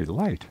is very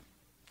light.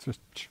 It's just...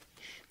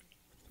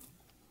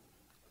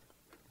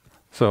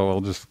 So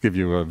I'll just give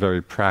you a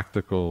very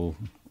practical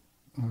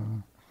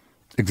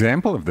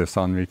example of this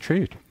on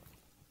retreat.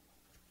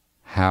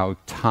 How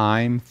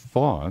time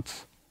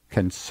thoughts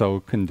can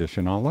so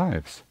condition our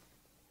lives.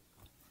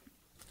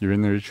 You're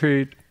in the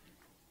retreat,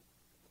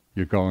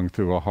 you're going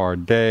through a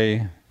hard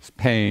day, it's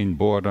pain,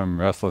 boredom,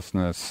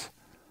 restlessness,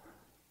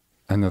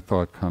 and the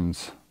thought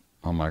comes,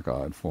 oh my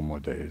God, 4 more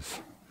days,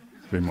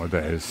 3 more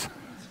days.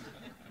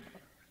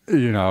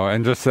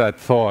 And just that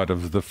thought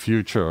of the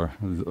future,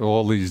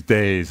 all these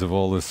days of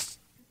all this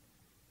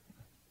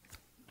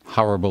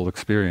horrible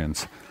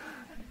experience.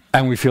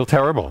 And we feel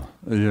terrible,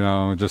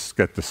 just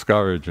get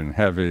discouraged and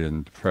heavy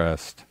and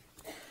depressed.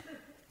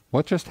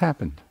 What just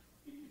happened?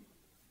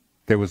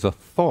 There was a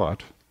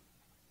thought,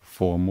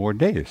 4 more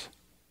days.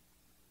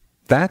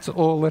 That's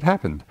all that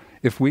happened.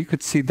 If we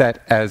could see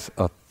that as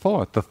a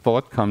thought, the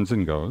thought comes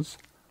and goes,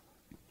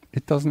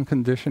 it doesn't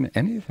condition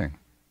anything.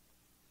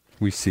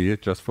 We see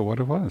it just for what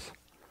it was.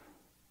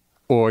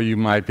 Or you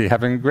might be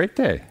having a great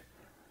day.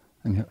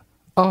 And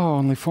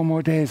only 4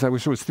 more days, I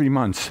wish it was 3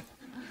 months.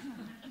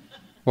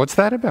 What's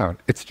that about?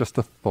 It's just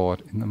a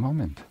thought in the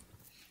moment.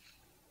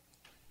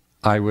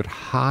 I would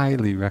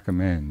highly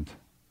recommend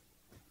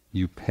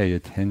you pay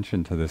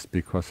attention to this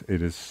because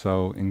it is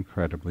so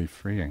incredibly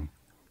freeing.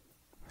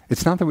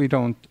 It's not that we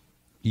don't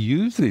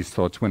use these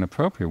thoughts when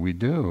appropriate, we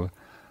do,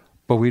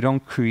 but we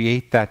don't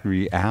create that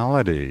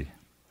reality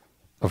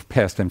of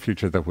past and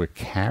future that we're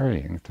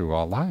carrying through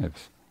our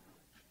lives.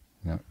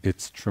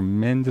 It's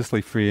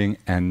tremendously freeing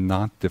and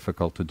not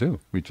difficult to do.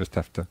 We just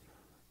have to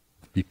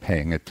be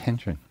paying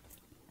attention.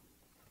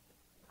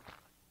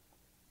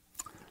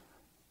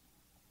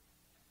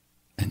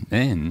 And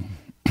then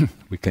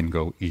we can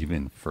go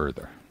even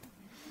further.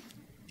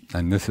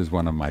 And this is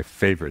one of my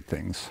favorite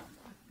things.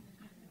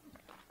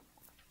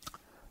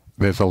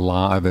 There's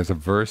a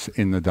verse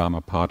in the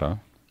Dhammapada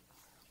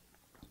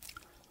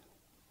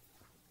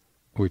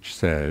which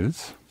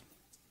says,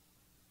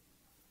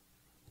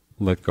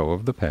 let go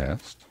of the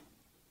past,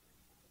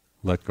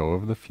 let go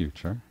of the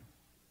future,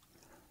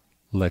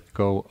 let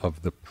go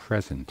of the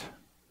present,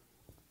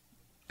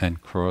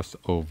 and cross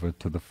over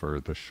to the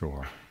further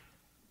shore.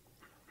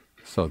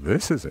 So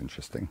this is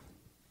interesting.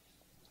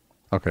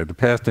 Okay, the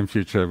past and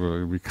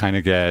future we kind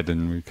of get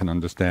and we can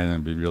understand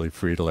and be really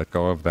free to let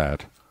go of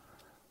that.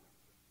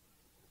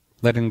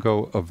 Letting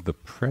go of the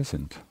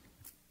present.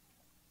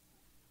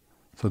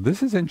 So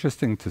this is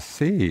interesting to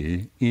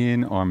see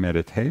in our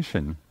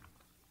meditation.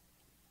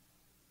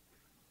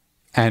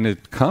 And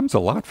it comes a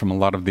lot from a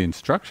lot of the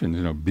instructions,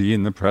 be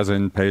in the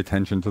present, pay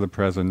attention to the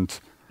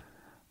present.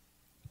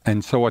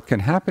 And so what can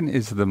happen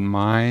is the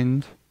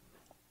mind,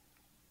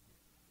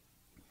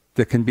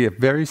 there can be a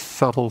very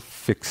subtle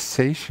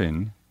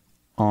fixation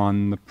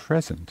on the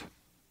present.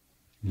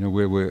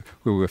 Where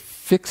we're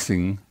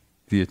fixing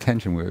the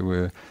attention,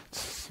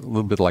 it's a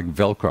little bit like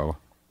Velcro,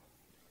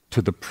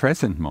 to the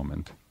present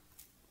moment.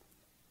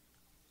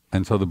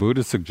 And so the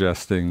Buddha is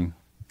suggesting,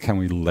 can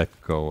we let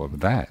go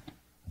of that?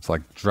 It's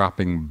like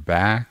dropping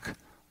back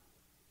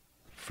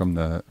from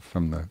the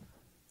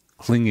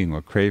clinging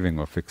or craving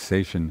or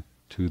fixation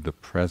to the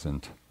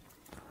present.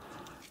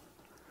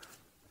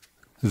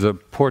 There's a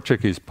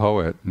Portuguese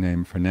poet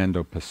named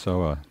Fernando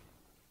Pessoa.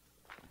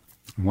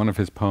 In one of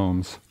his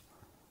poems,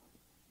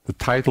 the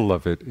title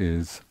of it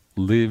is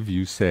Live,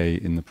 You Say,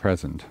 in the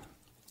Present.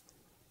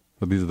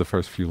 So these are the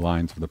first few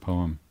lines of the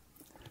poem.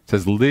 It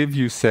says, live,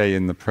 you say,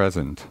 in the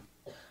present.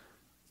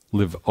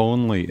 Live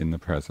only in the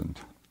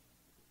present.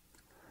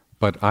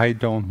 But I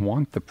don't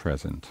want the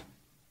present.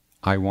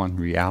 I want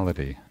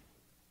reality.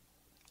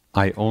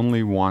 I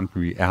only want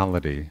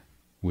reality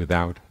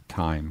without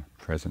time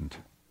present.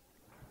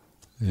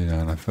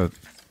 And I thought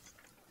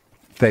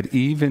that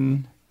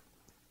even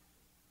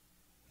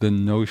the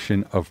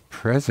notion of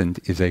present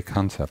is a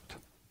concept.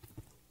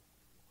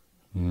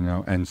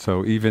 And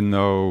so even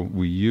though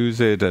we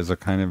use it as a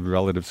kind of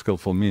relative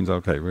skillful means,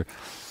 okay, we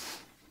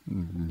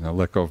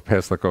let go of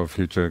past, let go of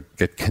future,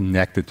 get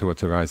connected to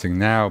what's arising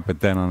now,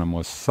 but then on a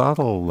more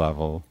subtle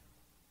level,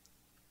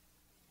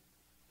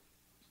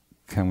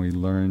 can we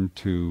learn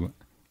to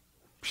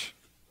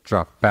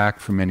drop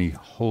back from any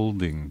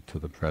holding to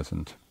the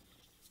present?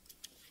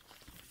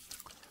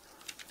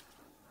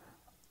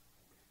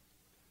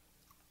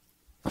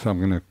 So I'm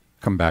going to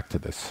come back to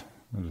this.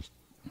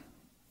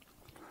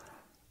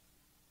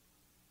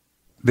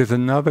 There's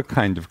another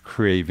kind of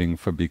craving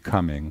for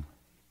becoming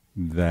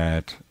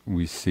that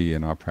we see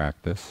in our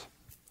practice.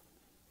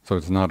 So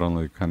it's not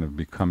only kind of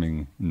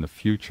becoming in the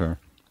future,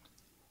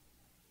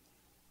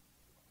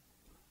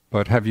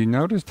 but have you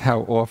noticed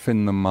how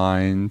often the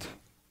mind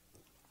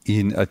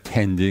in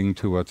attending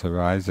to what's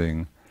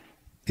arising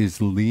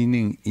is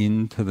leaning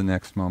into the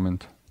next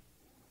moment.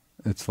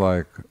 It's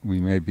like we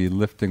may be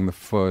lifting the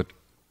foot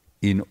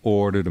in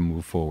order to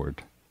move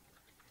forward,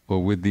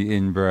 or with the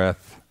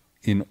in-breath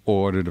in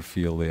order to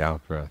feel the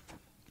out-breath.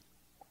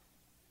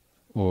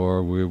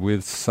 Or we're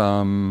with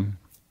some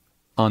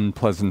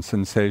unpleasant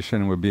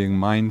sensation, we're being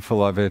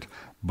mindful of it,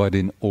 but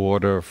in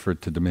order for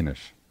it to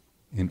diminish,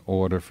 in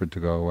order for it to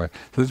go away.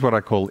 So this is what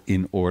I call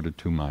in order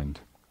to mind.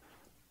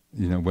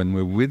 You know, when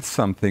we're with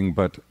something,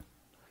 but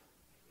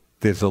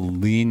there's a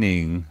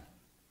leaning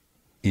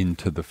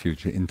into the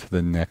future, into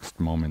the next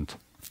moment.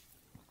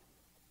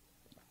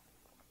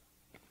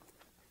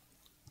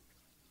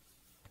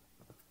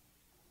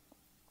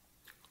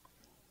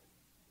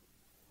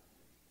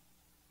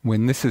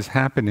 When this is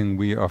happening,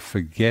 we are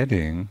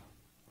forgetting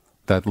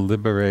that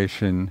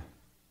liberation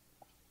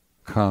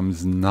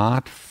comes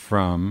not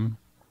from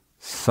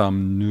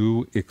some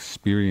new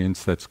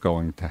experience that's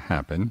going to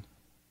happen,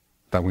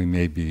 that we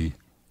may be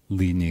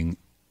leaning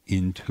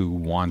into,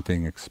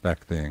 wanting,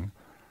 expecting,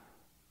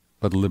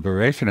 but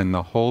liberation and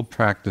the whole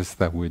practice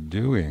that we're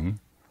doing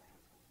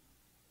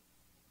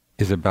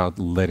is about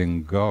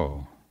letting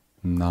go,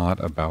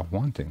 not about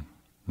wanting,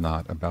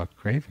 not about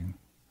craving.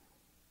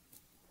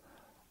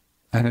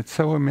 And it's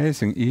so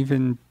amazing,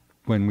 even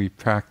when we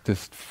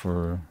practiced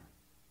for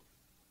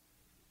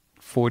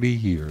 40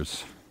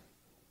 years,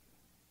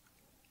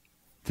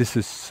 this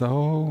is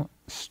so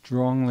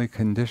strongly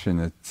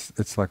conditioned.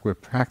 It's like we're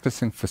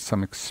practicing for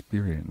some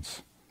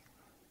experience.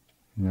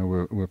 You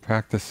know, we're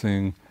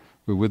practicing,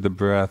 we're with the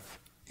breath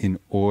in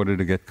order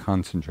to get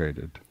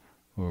concentrated.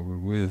 Or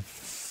we're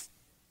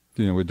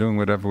doing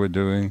whatever we're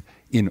doing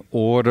in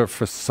order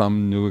for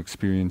some new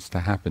experience to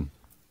happen.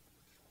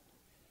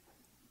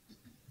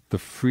 The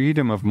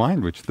freedom of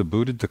mind, which the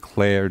Buddha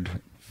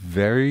declared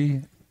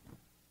very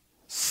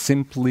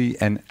simply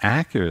and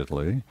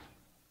accurately,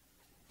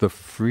 the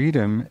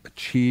freedom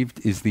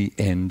achieved is the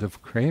end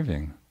of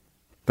craving.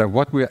 That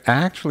what we're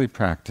actually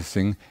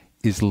practicing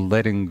is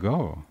letting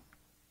go.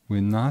 We're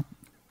not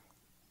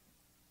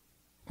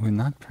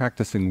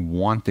practicing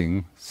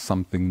wanting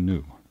something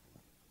new.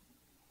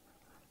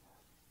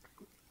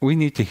 We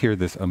need to hear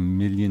this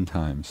 1,000,000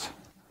 times,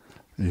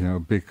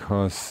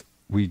 because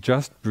we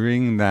just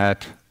bring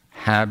that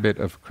habit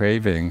of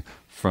craving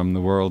from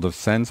the world of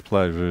sense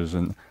pleasures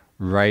and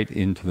right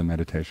into the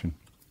meditation.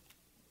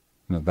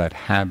 That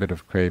habit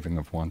of craving,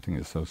 of wanting,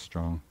 is so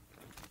strong.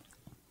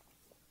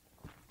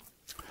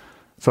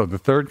 So the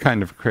third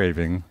kind of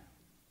craving,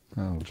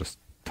 I'll just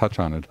touch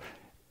on it,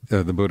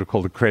 the Buddha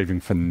called it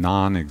craving for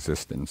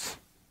non-existence,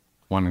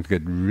 wanting to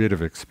get rid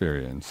of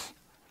experience.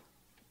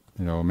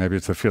 Maybe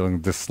it's a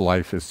feeling, this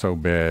life is so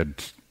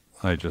bad,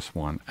 I just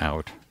want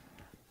out.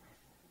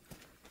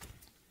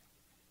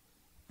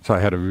 So I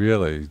had a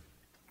really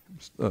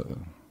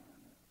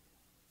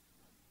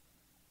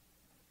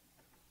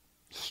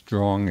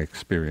strong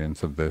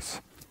experience of this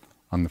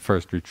on the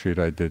first retreat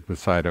I did with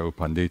Sayadaw U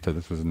Pandita.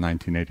 This was in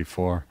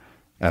 1984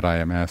 at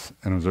IMS,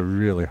 and it was a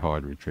really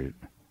hard retreat.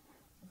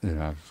 I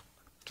was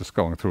just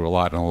going through a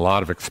lot, and a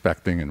lot of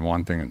expecting and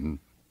wanting, and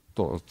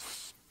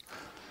thoughts.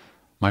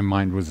 My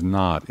mind was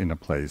not in a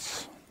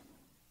place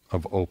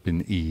of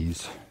open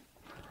ease.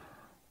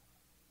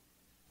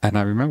 And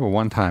I remember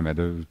one time, at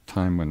a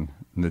time when,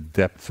 in the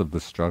depths of the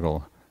struggle,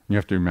 and you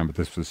have to remember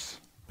this was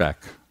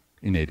back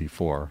in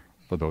 84,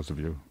 for those of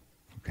you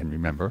who can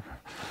remember.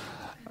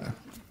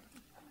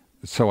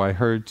 So I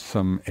heard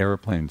some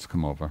airplanes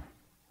come over,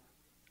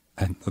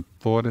 and the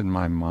thought in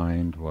my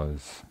mind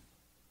was,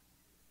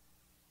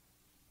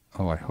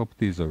 oh, I hope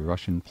these are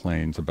Russian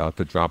planes about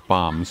to drop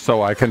bombs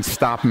so I can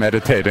stop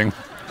meditating.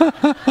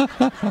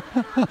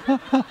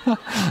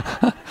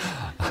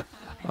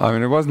 I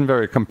mean, it wasn't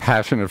very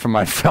compassionate for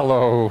my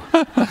fellow.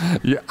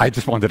 I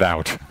just wanted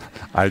out.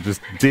 I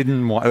just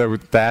didn't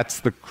want.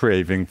 That's the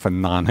craving for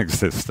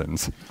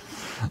non-existence.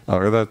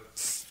 That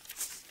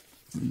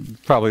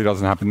probably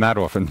doesn't happen that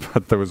often,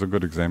 but there was a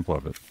good example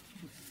of it.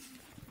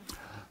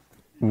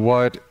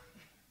 What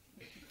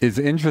is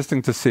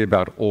interesting to see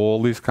about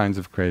all these kinds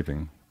of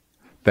craving,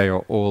 they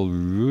are all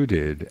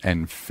rooted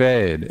and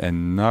fed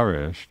and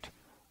nourished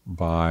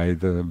by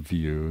the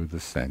view, the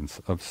sense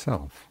of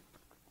self.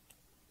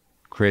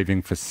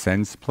 Craving for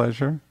sense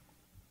pleasure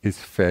is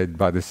fed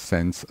by the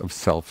sense of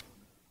self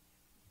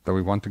that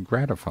we want to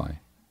gratify.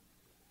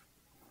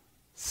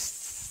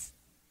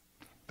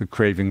 The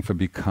craving for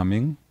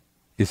becoming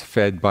is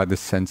fed by the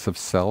sense of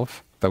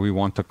self that we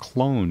want to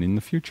clone in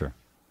the future.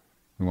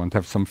 We want to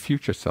have some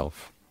future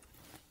self.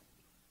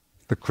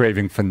 The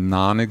craving for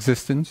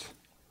non-existence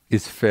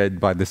is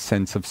fed by the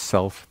sense of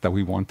self that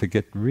we want to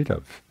get rid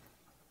of.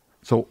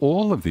 So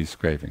all of these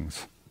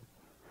cravings,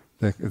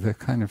 they're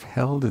kind of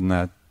held in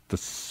the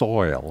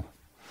soil,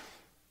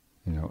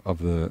 of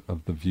the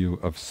view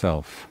of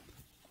self.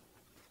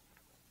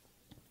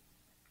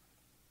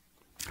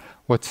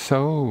 What's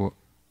so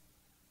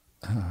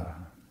I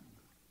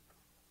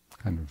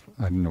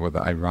don't know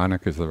whether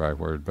ironic is the right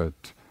word,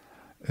 but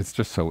it's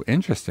just so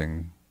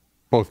interesting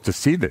both to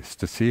see this,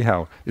 to see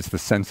how it's the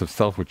sense of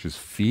self which is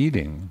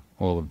feeding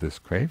all of this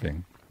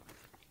craving,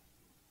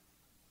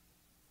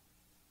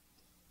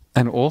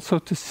 and also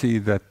to see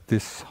that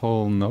this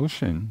whole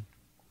notion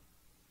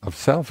of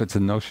self, it's a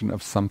notion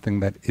of something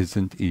that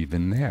isn't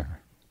even there.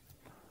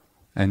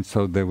 And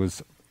so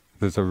there's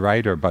a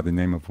writer by the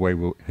name of Wei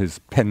Wu, his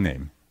pen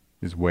name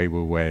is Wei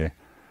Wu Wei,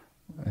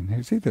 and he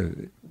was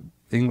either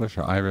English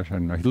or Irish, I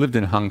don't know. He lived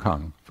in Hong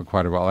Kong for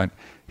quite a while, and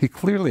he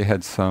clearly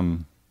had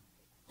some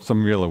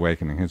real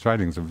awakening. His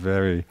writings are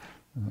very,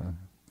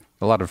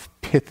 a lot of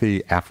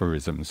pithy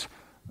aphorisms,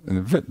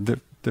 and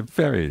they're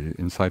very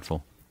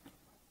insightful.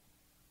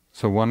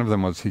 So one of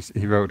them was,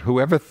 he wrote,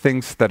 "Whoever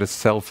thinks that a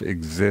self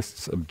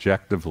exists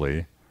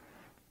objectively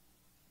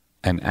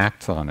and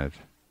acts on it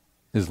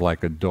is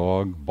like a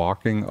dog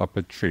barking up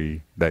a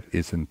tree that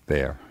isn't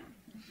there."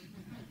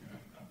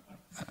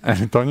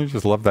 And don't you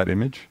just love that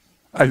image?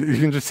 You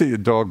can just see a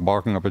dog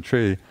barking up a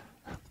tree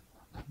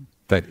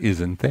that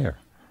isn't there.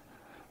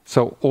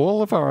 So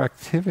all of our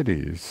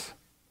activities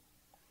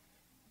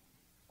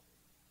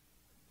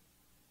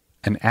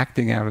and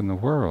acting out in the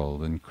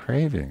world and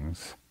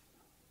cravings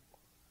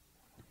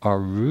are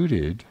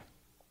rooted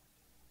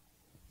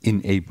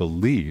in a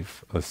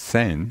belief, a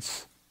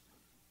sense,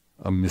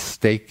 a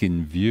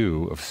mistaken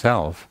view of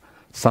self,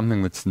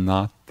 something that's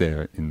not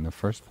there in the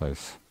first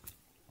place.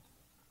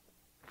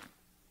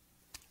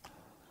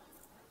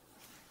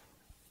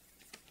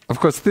 Of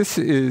course, this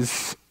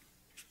is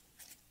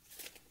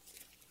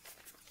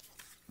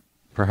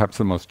perhaps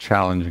the most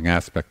challenging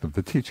aspect of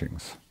the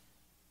teachings,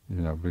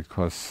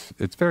 because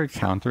it's very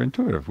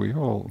counterintuitive. We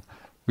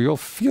all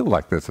feel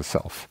like there's a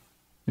self,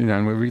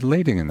 and we're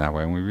relating in that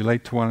way, and we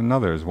relate to one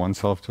another as one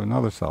self to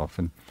another self,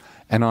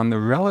 and on the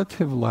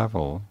relative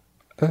level,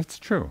 that's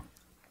true.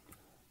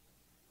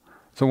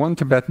 So one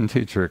Tibetan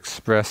teacher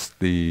expressed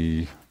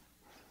the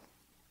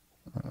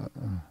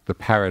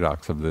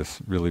paradox of this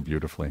really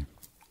beautifully.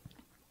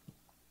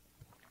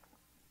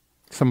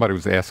 Somebody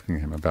was asking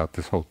him about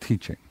this whole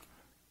teaching,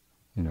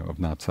 of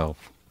not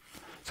self.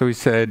 So he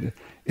said,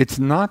 "It's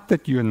not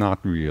that you're not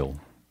real.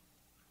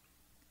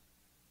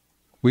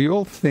 We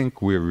all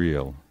think we're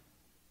real,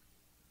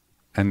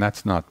 and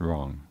that's not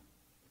wrong.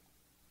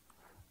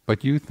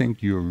 But you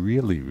think you're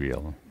really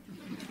real.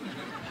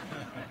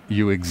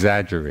 You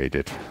exaggerate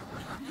it."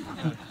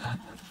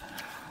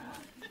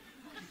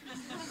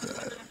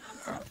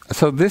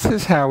 So this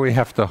is how we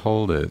have to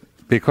hold it,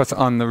 because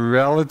on the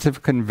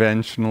relative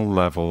conventional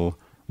level,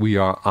 we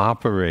are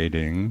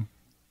operating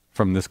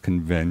from this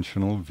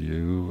conventional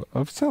view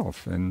of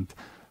self. And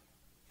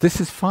this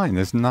is fine.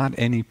 There's not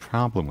any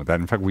problem with that.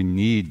 In fact, we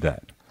need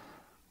that.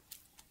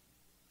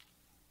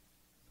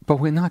 But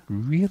we're not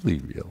really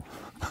real.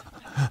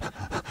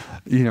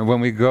 When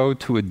we go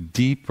to a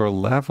deeper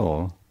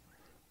level,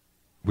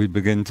 we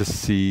begin to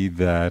see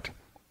that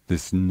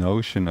this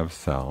notion of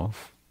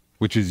self,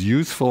 which is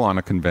useful on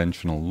a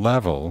conventional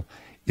level,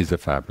 is a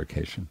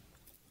fabrication.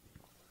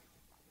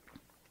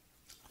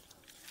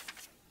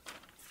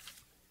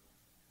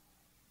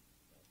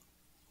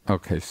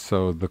 Okay,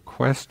 so the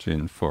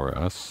question for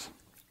us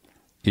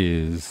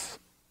is,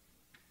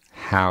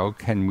 how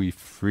can we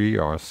free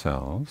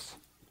ourselves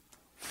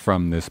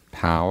from this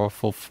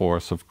powerful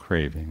force of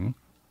craving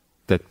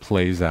that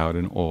plays out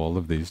in all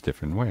of these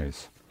different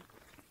ways?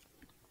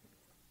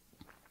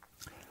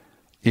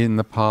 In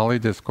the Pali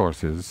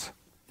discourses,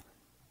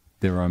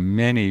 there are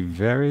many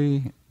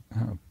very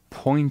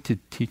pointed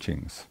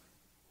teachings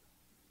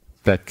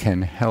that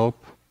can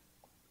help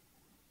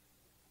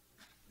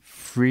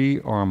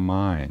free our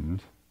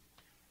mind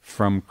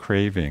from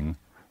craving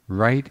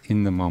right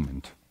in the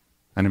moment.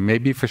 And it may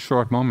be for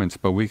short moments,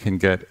 but we can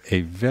get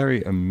a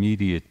very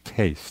immediate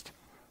taste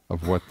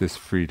of what this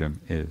freedom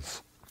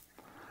is.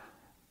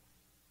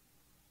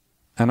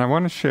 And I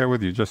want to share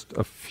with you just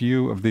a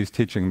few of these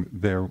teachings.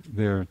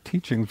 They're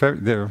teachings,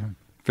 they're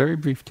very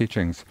brief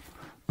teachings,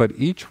 but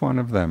each one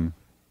of them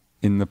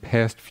in the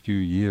past few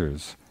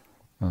years,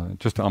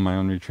 just on my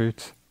own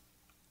retreats,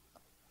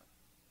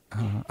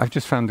 I've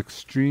just found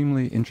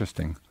extremely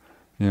interesting,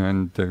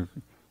 and they're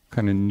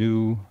kind of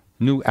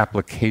new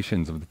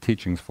applications of the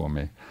teachings for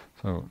me.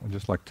 So I'd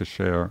just like to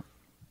share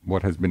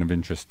what has been of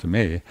interest to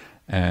me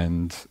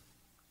and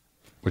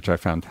which I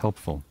found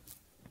helpful.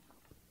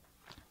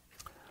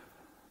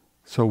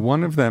 So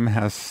one of them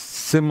has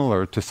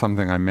similar to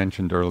something I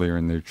mentioned earlier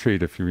in the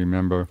retreat, if you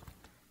remember,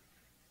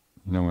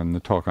 in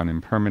the talk on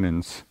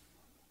impermanence,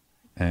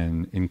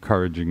 and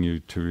encouraging you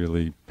to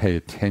really pay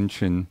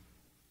attention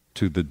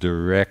to the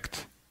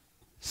direct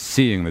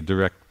seeing, the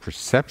direct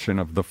perception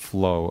of the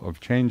flow of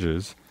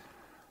changes,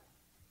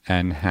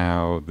 and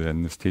how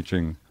then this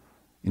teaching,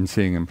 in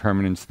seeing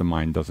impermanence, the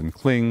mind doesn't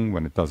cling.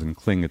 When it doesn't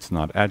cling, it's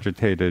not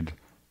agitated.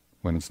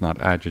 When it's not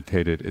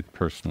agitated, it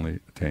personally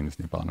attains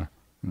nibbana.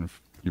 And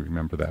if you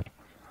remember that.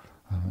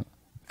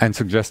 And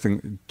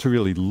suggesting to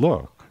really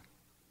look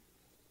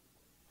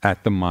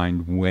at the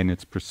mind when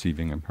it's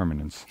perceiving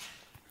impermanence.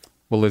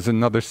 Well, there's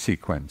another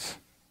sequence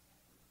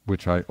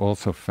which I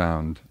also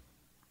found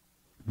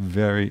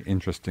very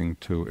interesting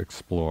to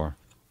explore.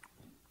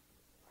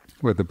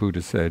 where the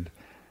Buddha said,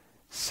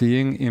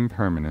 seeing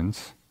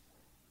impermanence,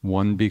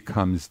 one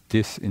becomes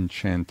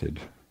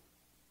disenchanted.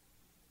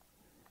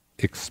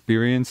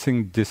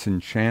 Experiencing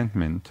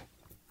disenchantment,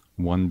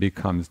 one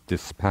becomes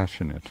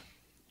dispassionate.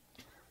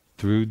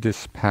 Through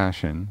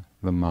dispassion,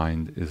 the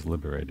mind is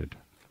liberated.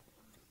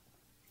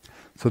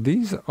 So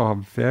these are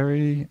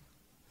very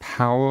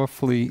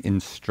powerfully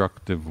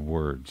instructive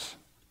words.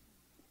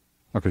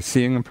 Okay,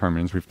 seeing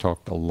impermanence, we've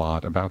talked a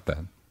lot about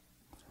that.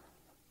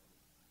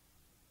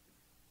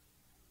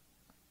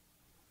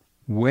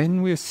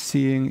 When we're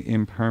seeing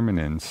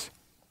impermanence,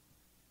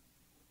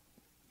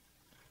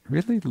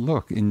 really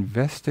look,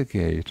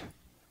 investigate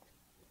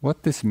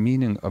what this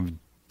meaning of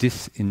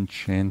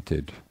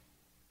disenchanted,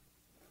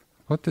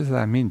 what does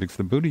that mean? Because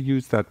the Buddha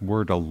used that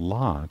word a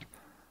lot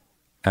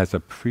as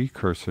a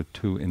precursor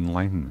to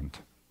enlightenment.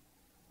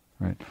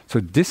 Right? So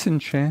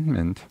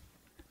disenchantment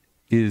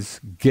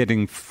is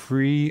getting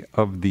free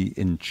of the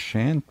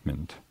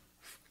enchantment,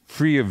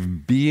 free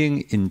of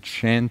being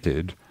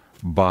enchanted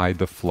by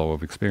the flow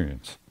of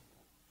experience.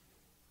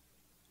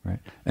 Right?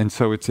 And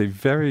so it's a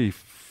very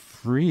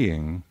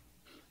freeing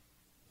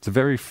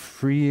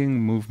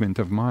movement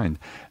of mind.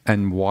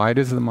 And why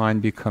does the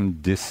mind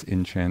become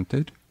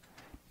disenchanted?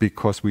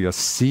 Because we are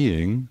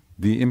seeing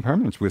the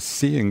impermanence. We're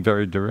seeing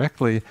very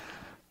directly,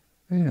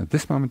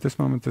 this moment, this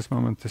moment, this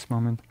moment, this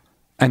moment,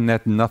 and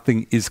that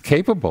nothing is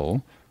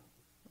capable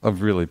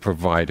of really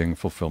providing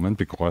fulfillment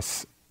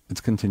because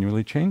it's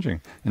continually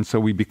changing. And so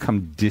we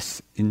become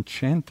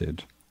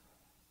disenchanted.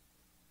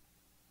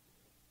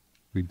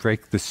 We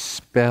break the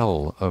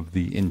spell of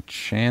the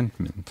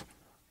enchantment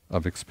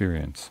of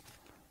experience.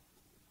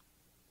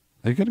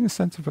 Are you getting a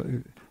sense of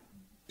it?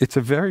 It's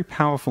a very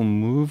powerful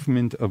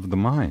movement of the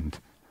mind.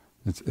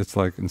 It's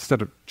like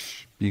instead of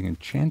being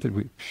enchanted,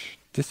 we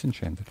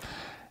disenchanted.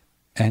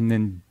 And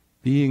then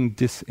being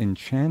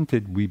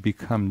disenchanted, we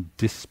become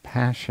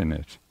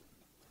dispassionate.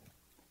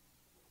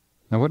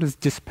 Now what is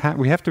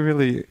we have to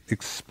really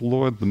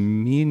explore the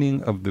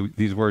meaning of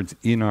these words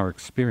in our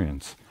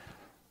experience.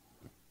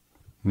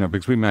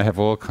 Because we might have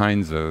all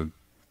kinds of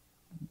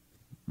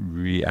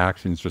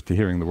reactions just to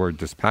hearing the word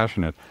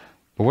dispassionate.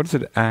 But what does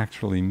it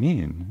actually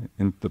mean?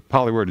 And the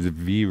Pali word is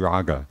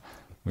viraga,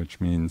 which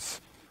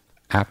means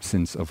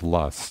absence of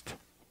lust.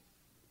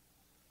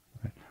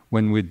 Right?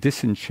 When we're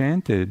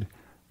disenchanted,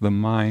 the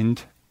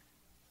mind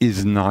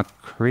is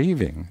not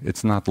craving.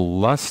 It's not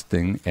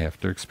lusting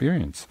after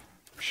experience.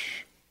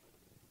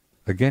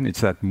 Again,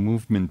 it's that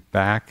movement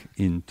back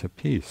into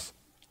peace.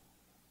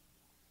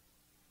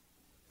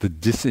 The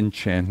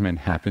disenchantment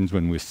happens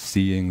when we're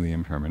seeing the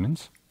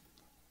impermanence.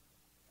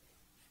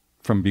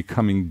 From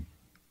becoming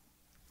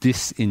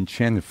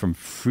disenchanted, from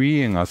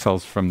freeing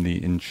ourselves from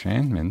the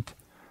enchantment,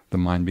 the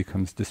mind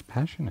becomes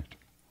dispassionate.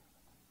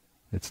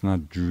 It's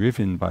not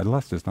driven by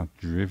lust, it's not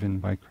driven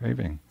by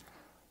craving.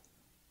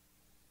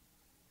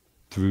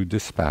 Through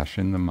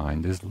dispassion, the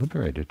mind is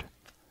liberated.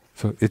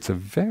 So it's a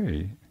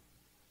very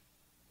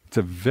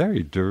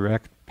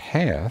direct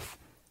path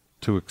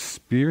to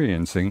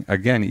experiencing,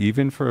 again,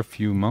 even for a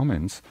few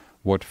moments,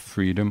 what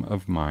freedom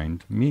of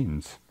mind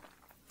means.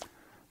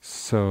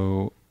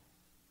 So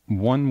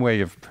one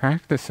way of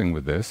practicing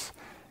with this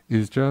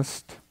is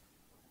just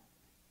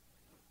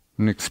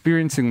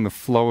experiencing the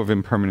flow of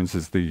impermanence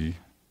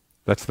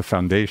that's the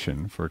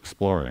foundation for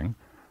exploring.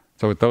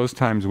 So at those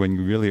times when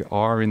you really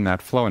are in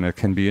that flow, and it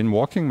can be in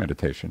walking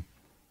meditation,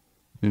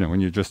 when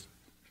you're just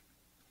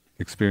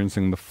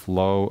experiencing the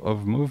flow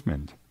of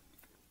movement.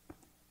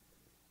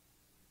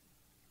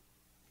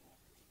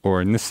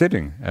 Or in the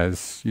sitting,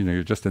 as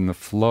you're just in the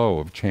flow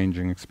of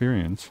changing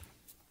experience.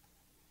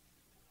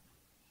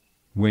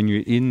 When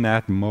you're in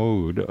that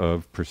mode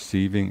of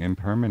perceiving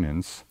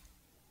impermanence,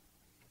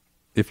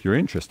 if you're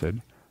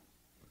interested,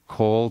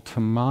 call to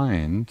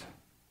mind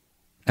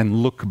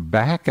and look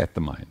back at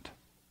the mind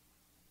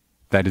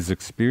that is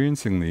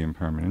experiencing the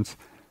impermanence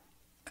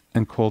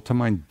and call to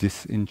mind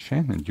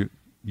disenchantment.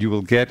 You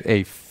will get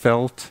a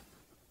felt,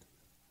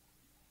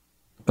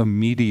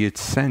 immediate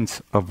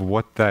sense of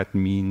what that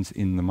means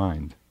in the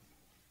mind.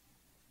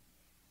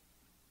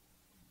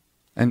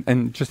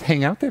 And just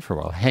hang out there for a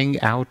while. Hang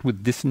out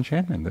with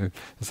disenchantment.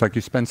 It's like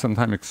you spend some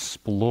time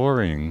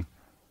exploring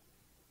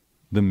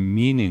the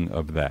meaning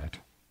of that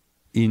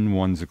in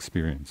one's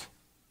experience.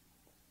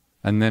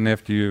 And then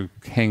after you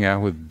hang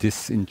out with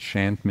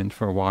disenchantment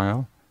for a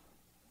while,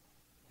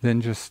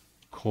 then just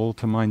call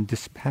to mind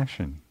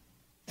dispassion.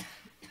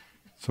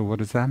 So what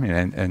does that mean?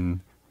 And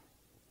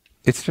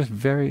it's just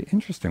very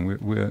interesting.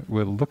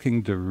 We're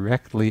looking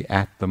directly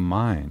at the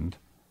mind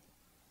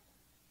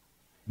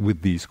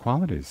with these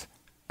qualities.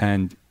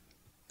 And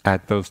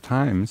at those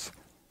times,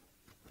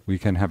 we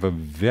can have a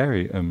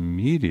very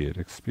immediate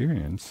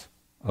experience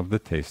of the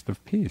taste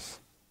of peace,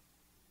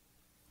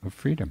 of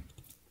freedom.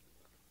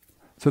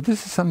 So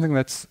this is something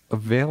that's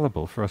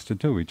available for us to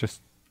do. We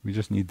just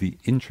need the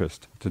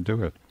interest to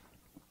do it.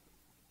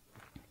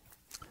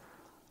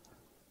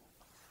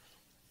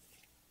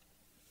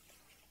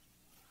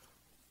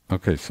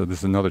 Okay, so this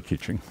is another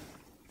teaching.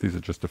 These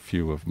are just a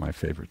few of my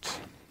favorites.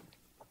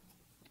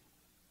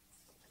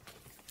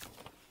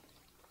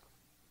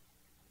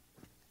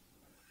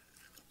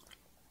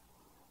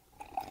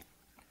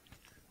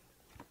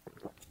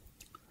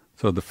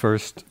 So the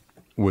first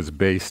was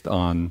based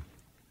on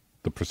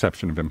the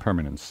perception of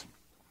impermanence.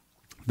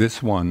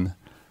 This one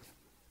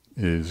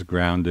is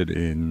grounded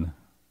in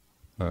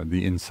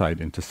the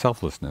insight into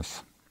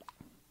selflessness.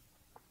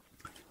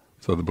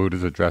 So the Buddha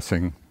is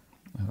addressing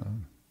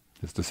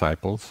his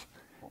disciples.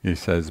 He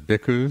says,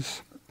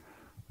 "Bhikkhus,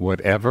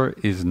 whatever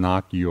is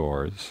not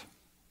yours,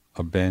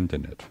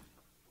 abandon it.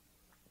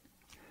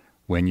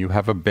 When you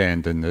have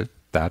abandoned it,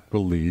 that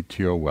will lead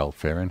to your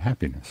welfare and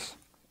happiness."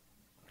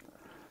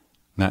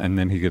 Now, and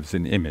then he gives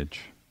an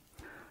image.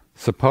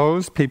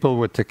 Suppose people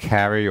were to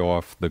carry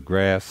off the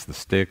grass, the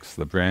sticks,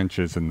 the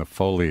branches, and the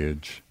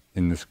foliage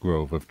in this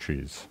grove of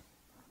trees,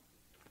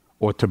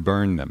 or to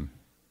burn them,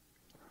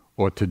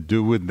 or to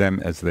do with them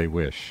as they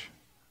wish.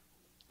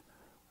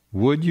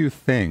 Would you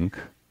think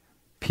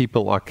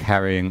people are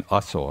carrying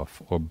us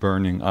off, or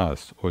burning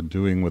us, or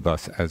doing with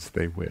us as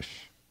they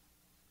wish?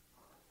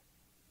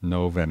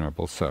 No,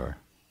 venerable sir,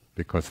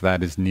 because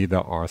that is neither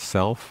our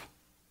self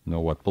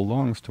nor what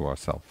belongs to our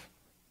self.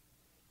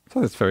 So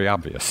that's very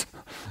obvious.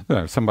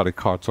 If somebody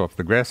carts off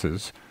the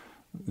grasses,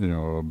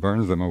 or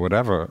burns them or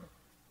whatever,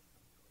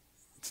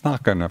 it's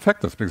not going to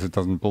affect us because it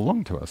doesn't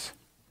belong to us.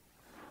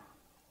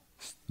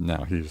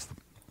 Now here's the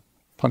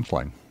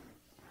punchline.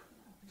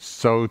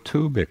 So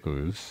too,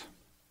 bhikkhus,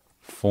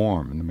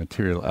 form, the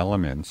material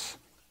elements,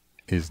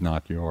 is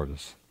not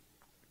yours.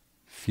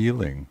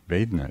 Feeling,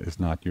 Vedana, is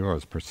not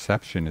yours.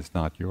 Perception is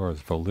not yours.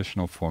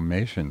 Volitional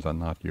formations are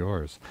not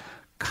yours.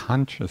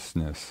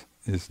 Consciousness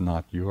is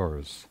not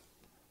yours.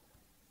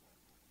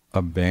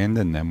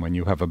 Abandon them when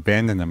you have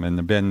abandoned them, and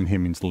abandon here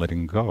means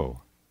letting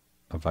go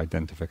of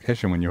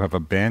identification. When you have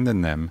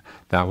abandoned them,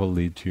 that will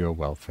lead to your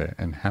welfare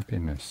and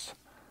happiness.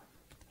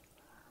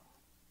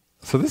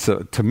 So this,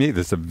 to me,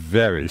 this is a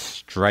very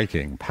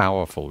striking,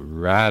 powerful,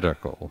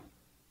 radical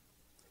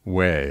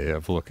way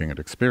of looking at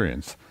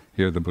experience.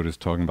 Here the Buddha is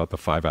talking about the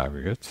 5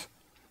 aggregates,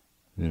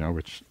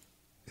 which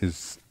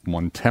is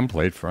one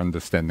template for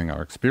understanding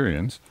our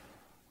experience.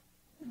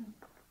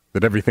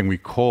 That everything we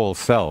call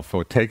self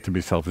or take to be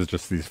self is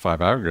just these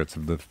 5 aggregates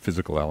of the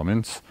physical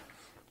elements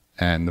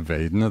and the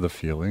Vedana, the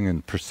feeling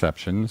and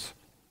perceptions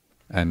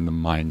and the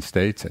mind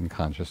states and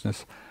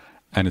consciousness.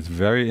 And it's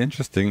very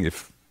interesting,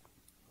 if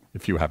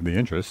you have the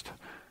interest,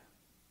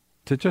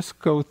 to just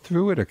go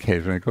through it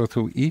occasionally, go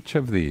through each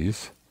of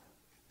these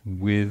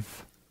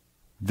with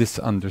this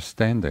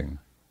understanding.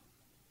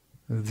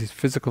 These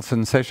physical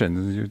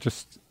sensations, you're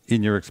just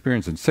in your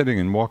experience and sitting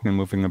and walking and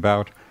moving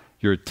about,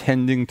 you're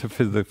attending to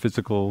the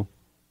physical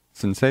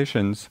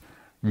sensations,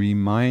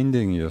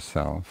 reminding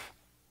yourself,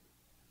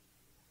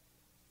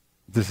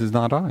 this is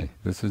not I,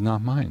 this is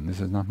not mine,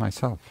 this is not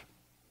myself.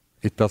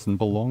 It doesn't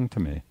belong to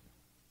me.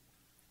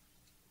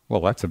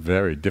 Well, that's a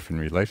very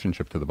different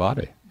relationship to the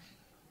body.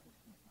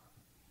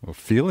 Well,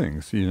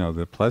 feelings,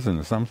 the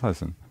pleasant, the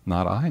unpleasant,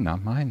 not I,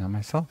 not mine, not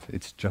myself.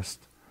 It's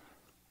just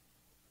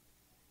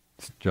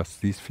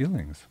these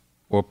feelings,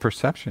 or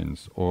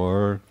perceptions,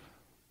 or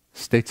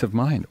states of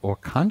mind, or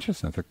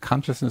consciousness, the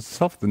consciousness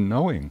itself, the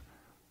knowing,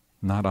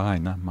 not I,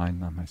 not mine,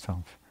 not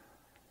myself.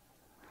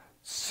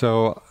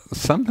 So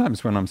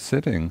sometimes when I'm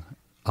sitting,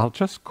 I'll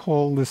just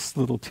call this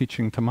little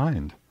teaching to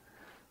mind.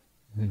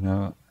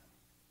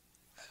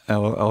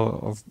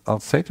 I'll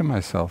say to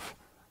myself,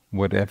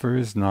 whatever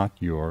is not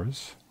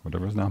yours,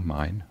 whatever is not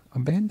mine,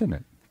 abandon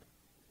it.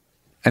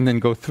 And then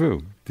go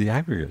through the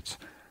aggregates.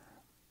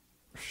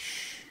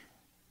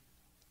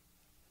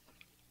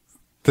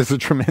 There's a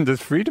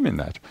tremendous freedom in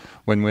that.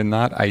 When we're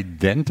not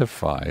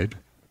identified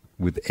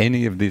with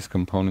any of these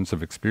components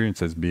of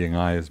experience as being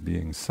I, as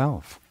being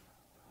self,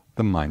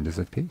 the mind is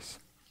at peace.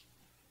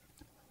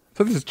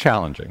 So this is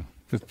challenging,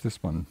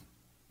 this one.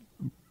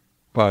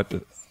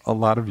 But a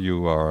lot of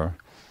you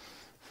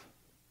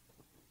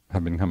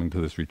have been coming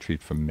to this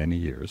retreat for many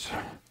years.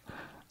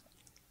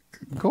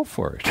 Go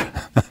for it.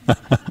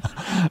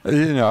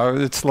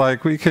 It's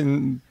like we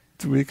can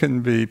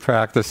be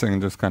practicing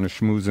and just kind of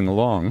schmoozing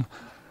along.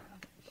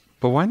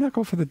 But why not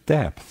go for the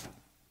depth?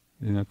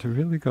 To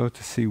really go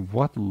to see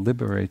what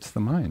liberates the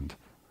mind.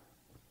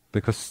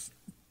 Because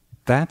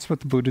that's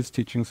what the Buddha's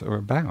teachings are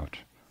about.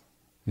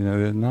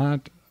 They're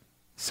not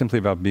simply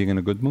about being in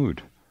a good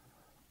mood.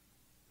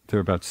 They're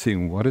about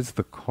seeing what is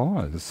the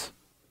cause,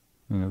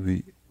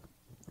 the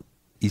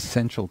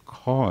essential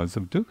cause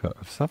of dukkha,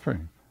 of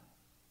suffering.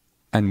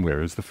 And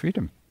where is the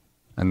freedom?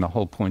 And the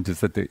whole point is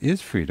that there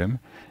is freedom,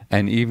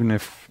 and even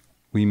if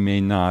we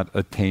may not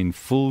attain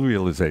full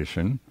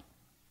realization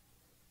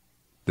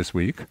this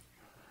week,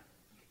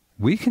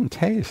 we can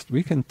taste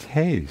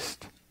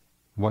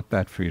what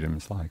that freedom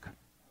is like.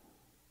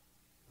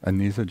 And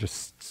these are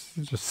just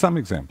some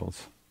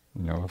examples,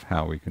 of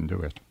how we can do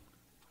it.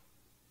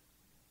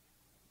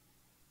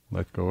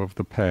 Let go of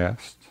the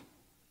past,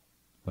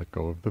 let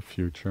go of the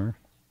future,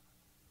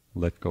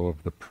 let go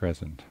of the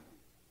present.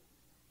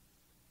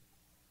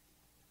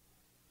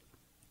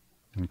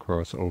 And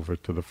cross over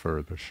to the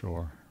further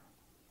shore.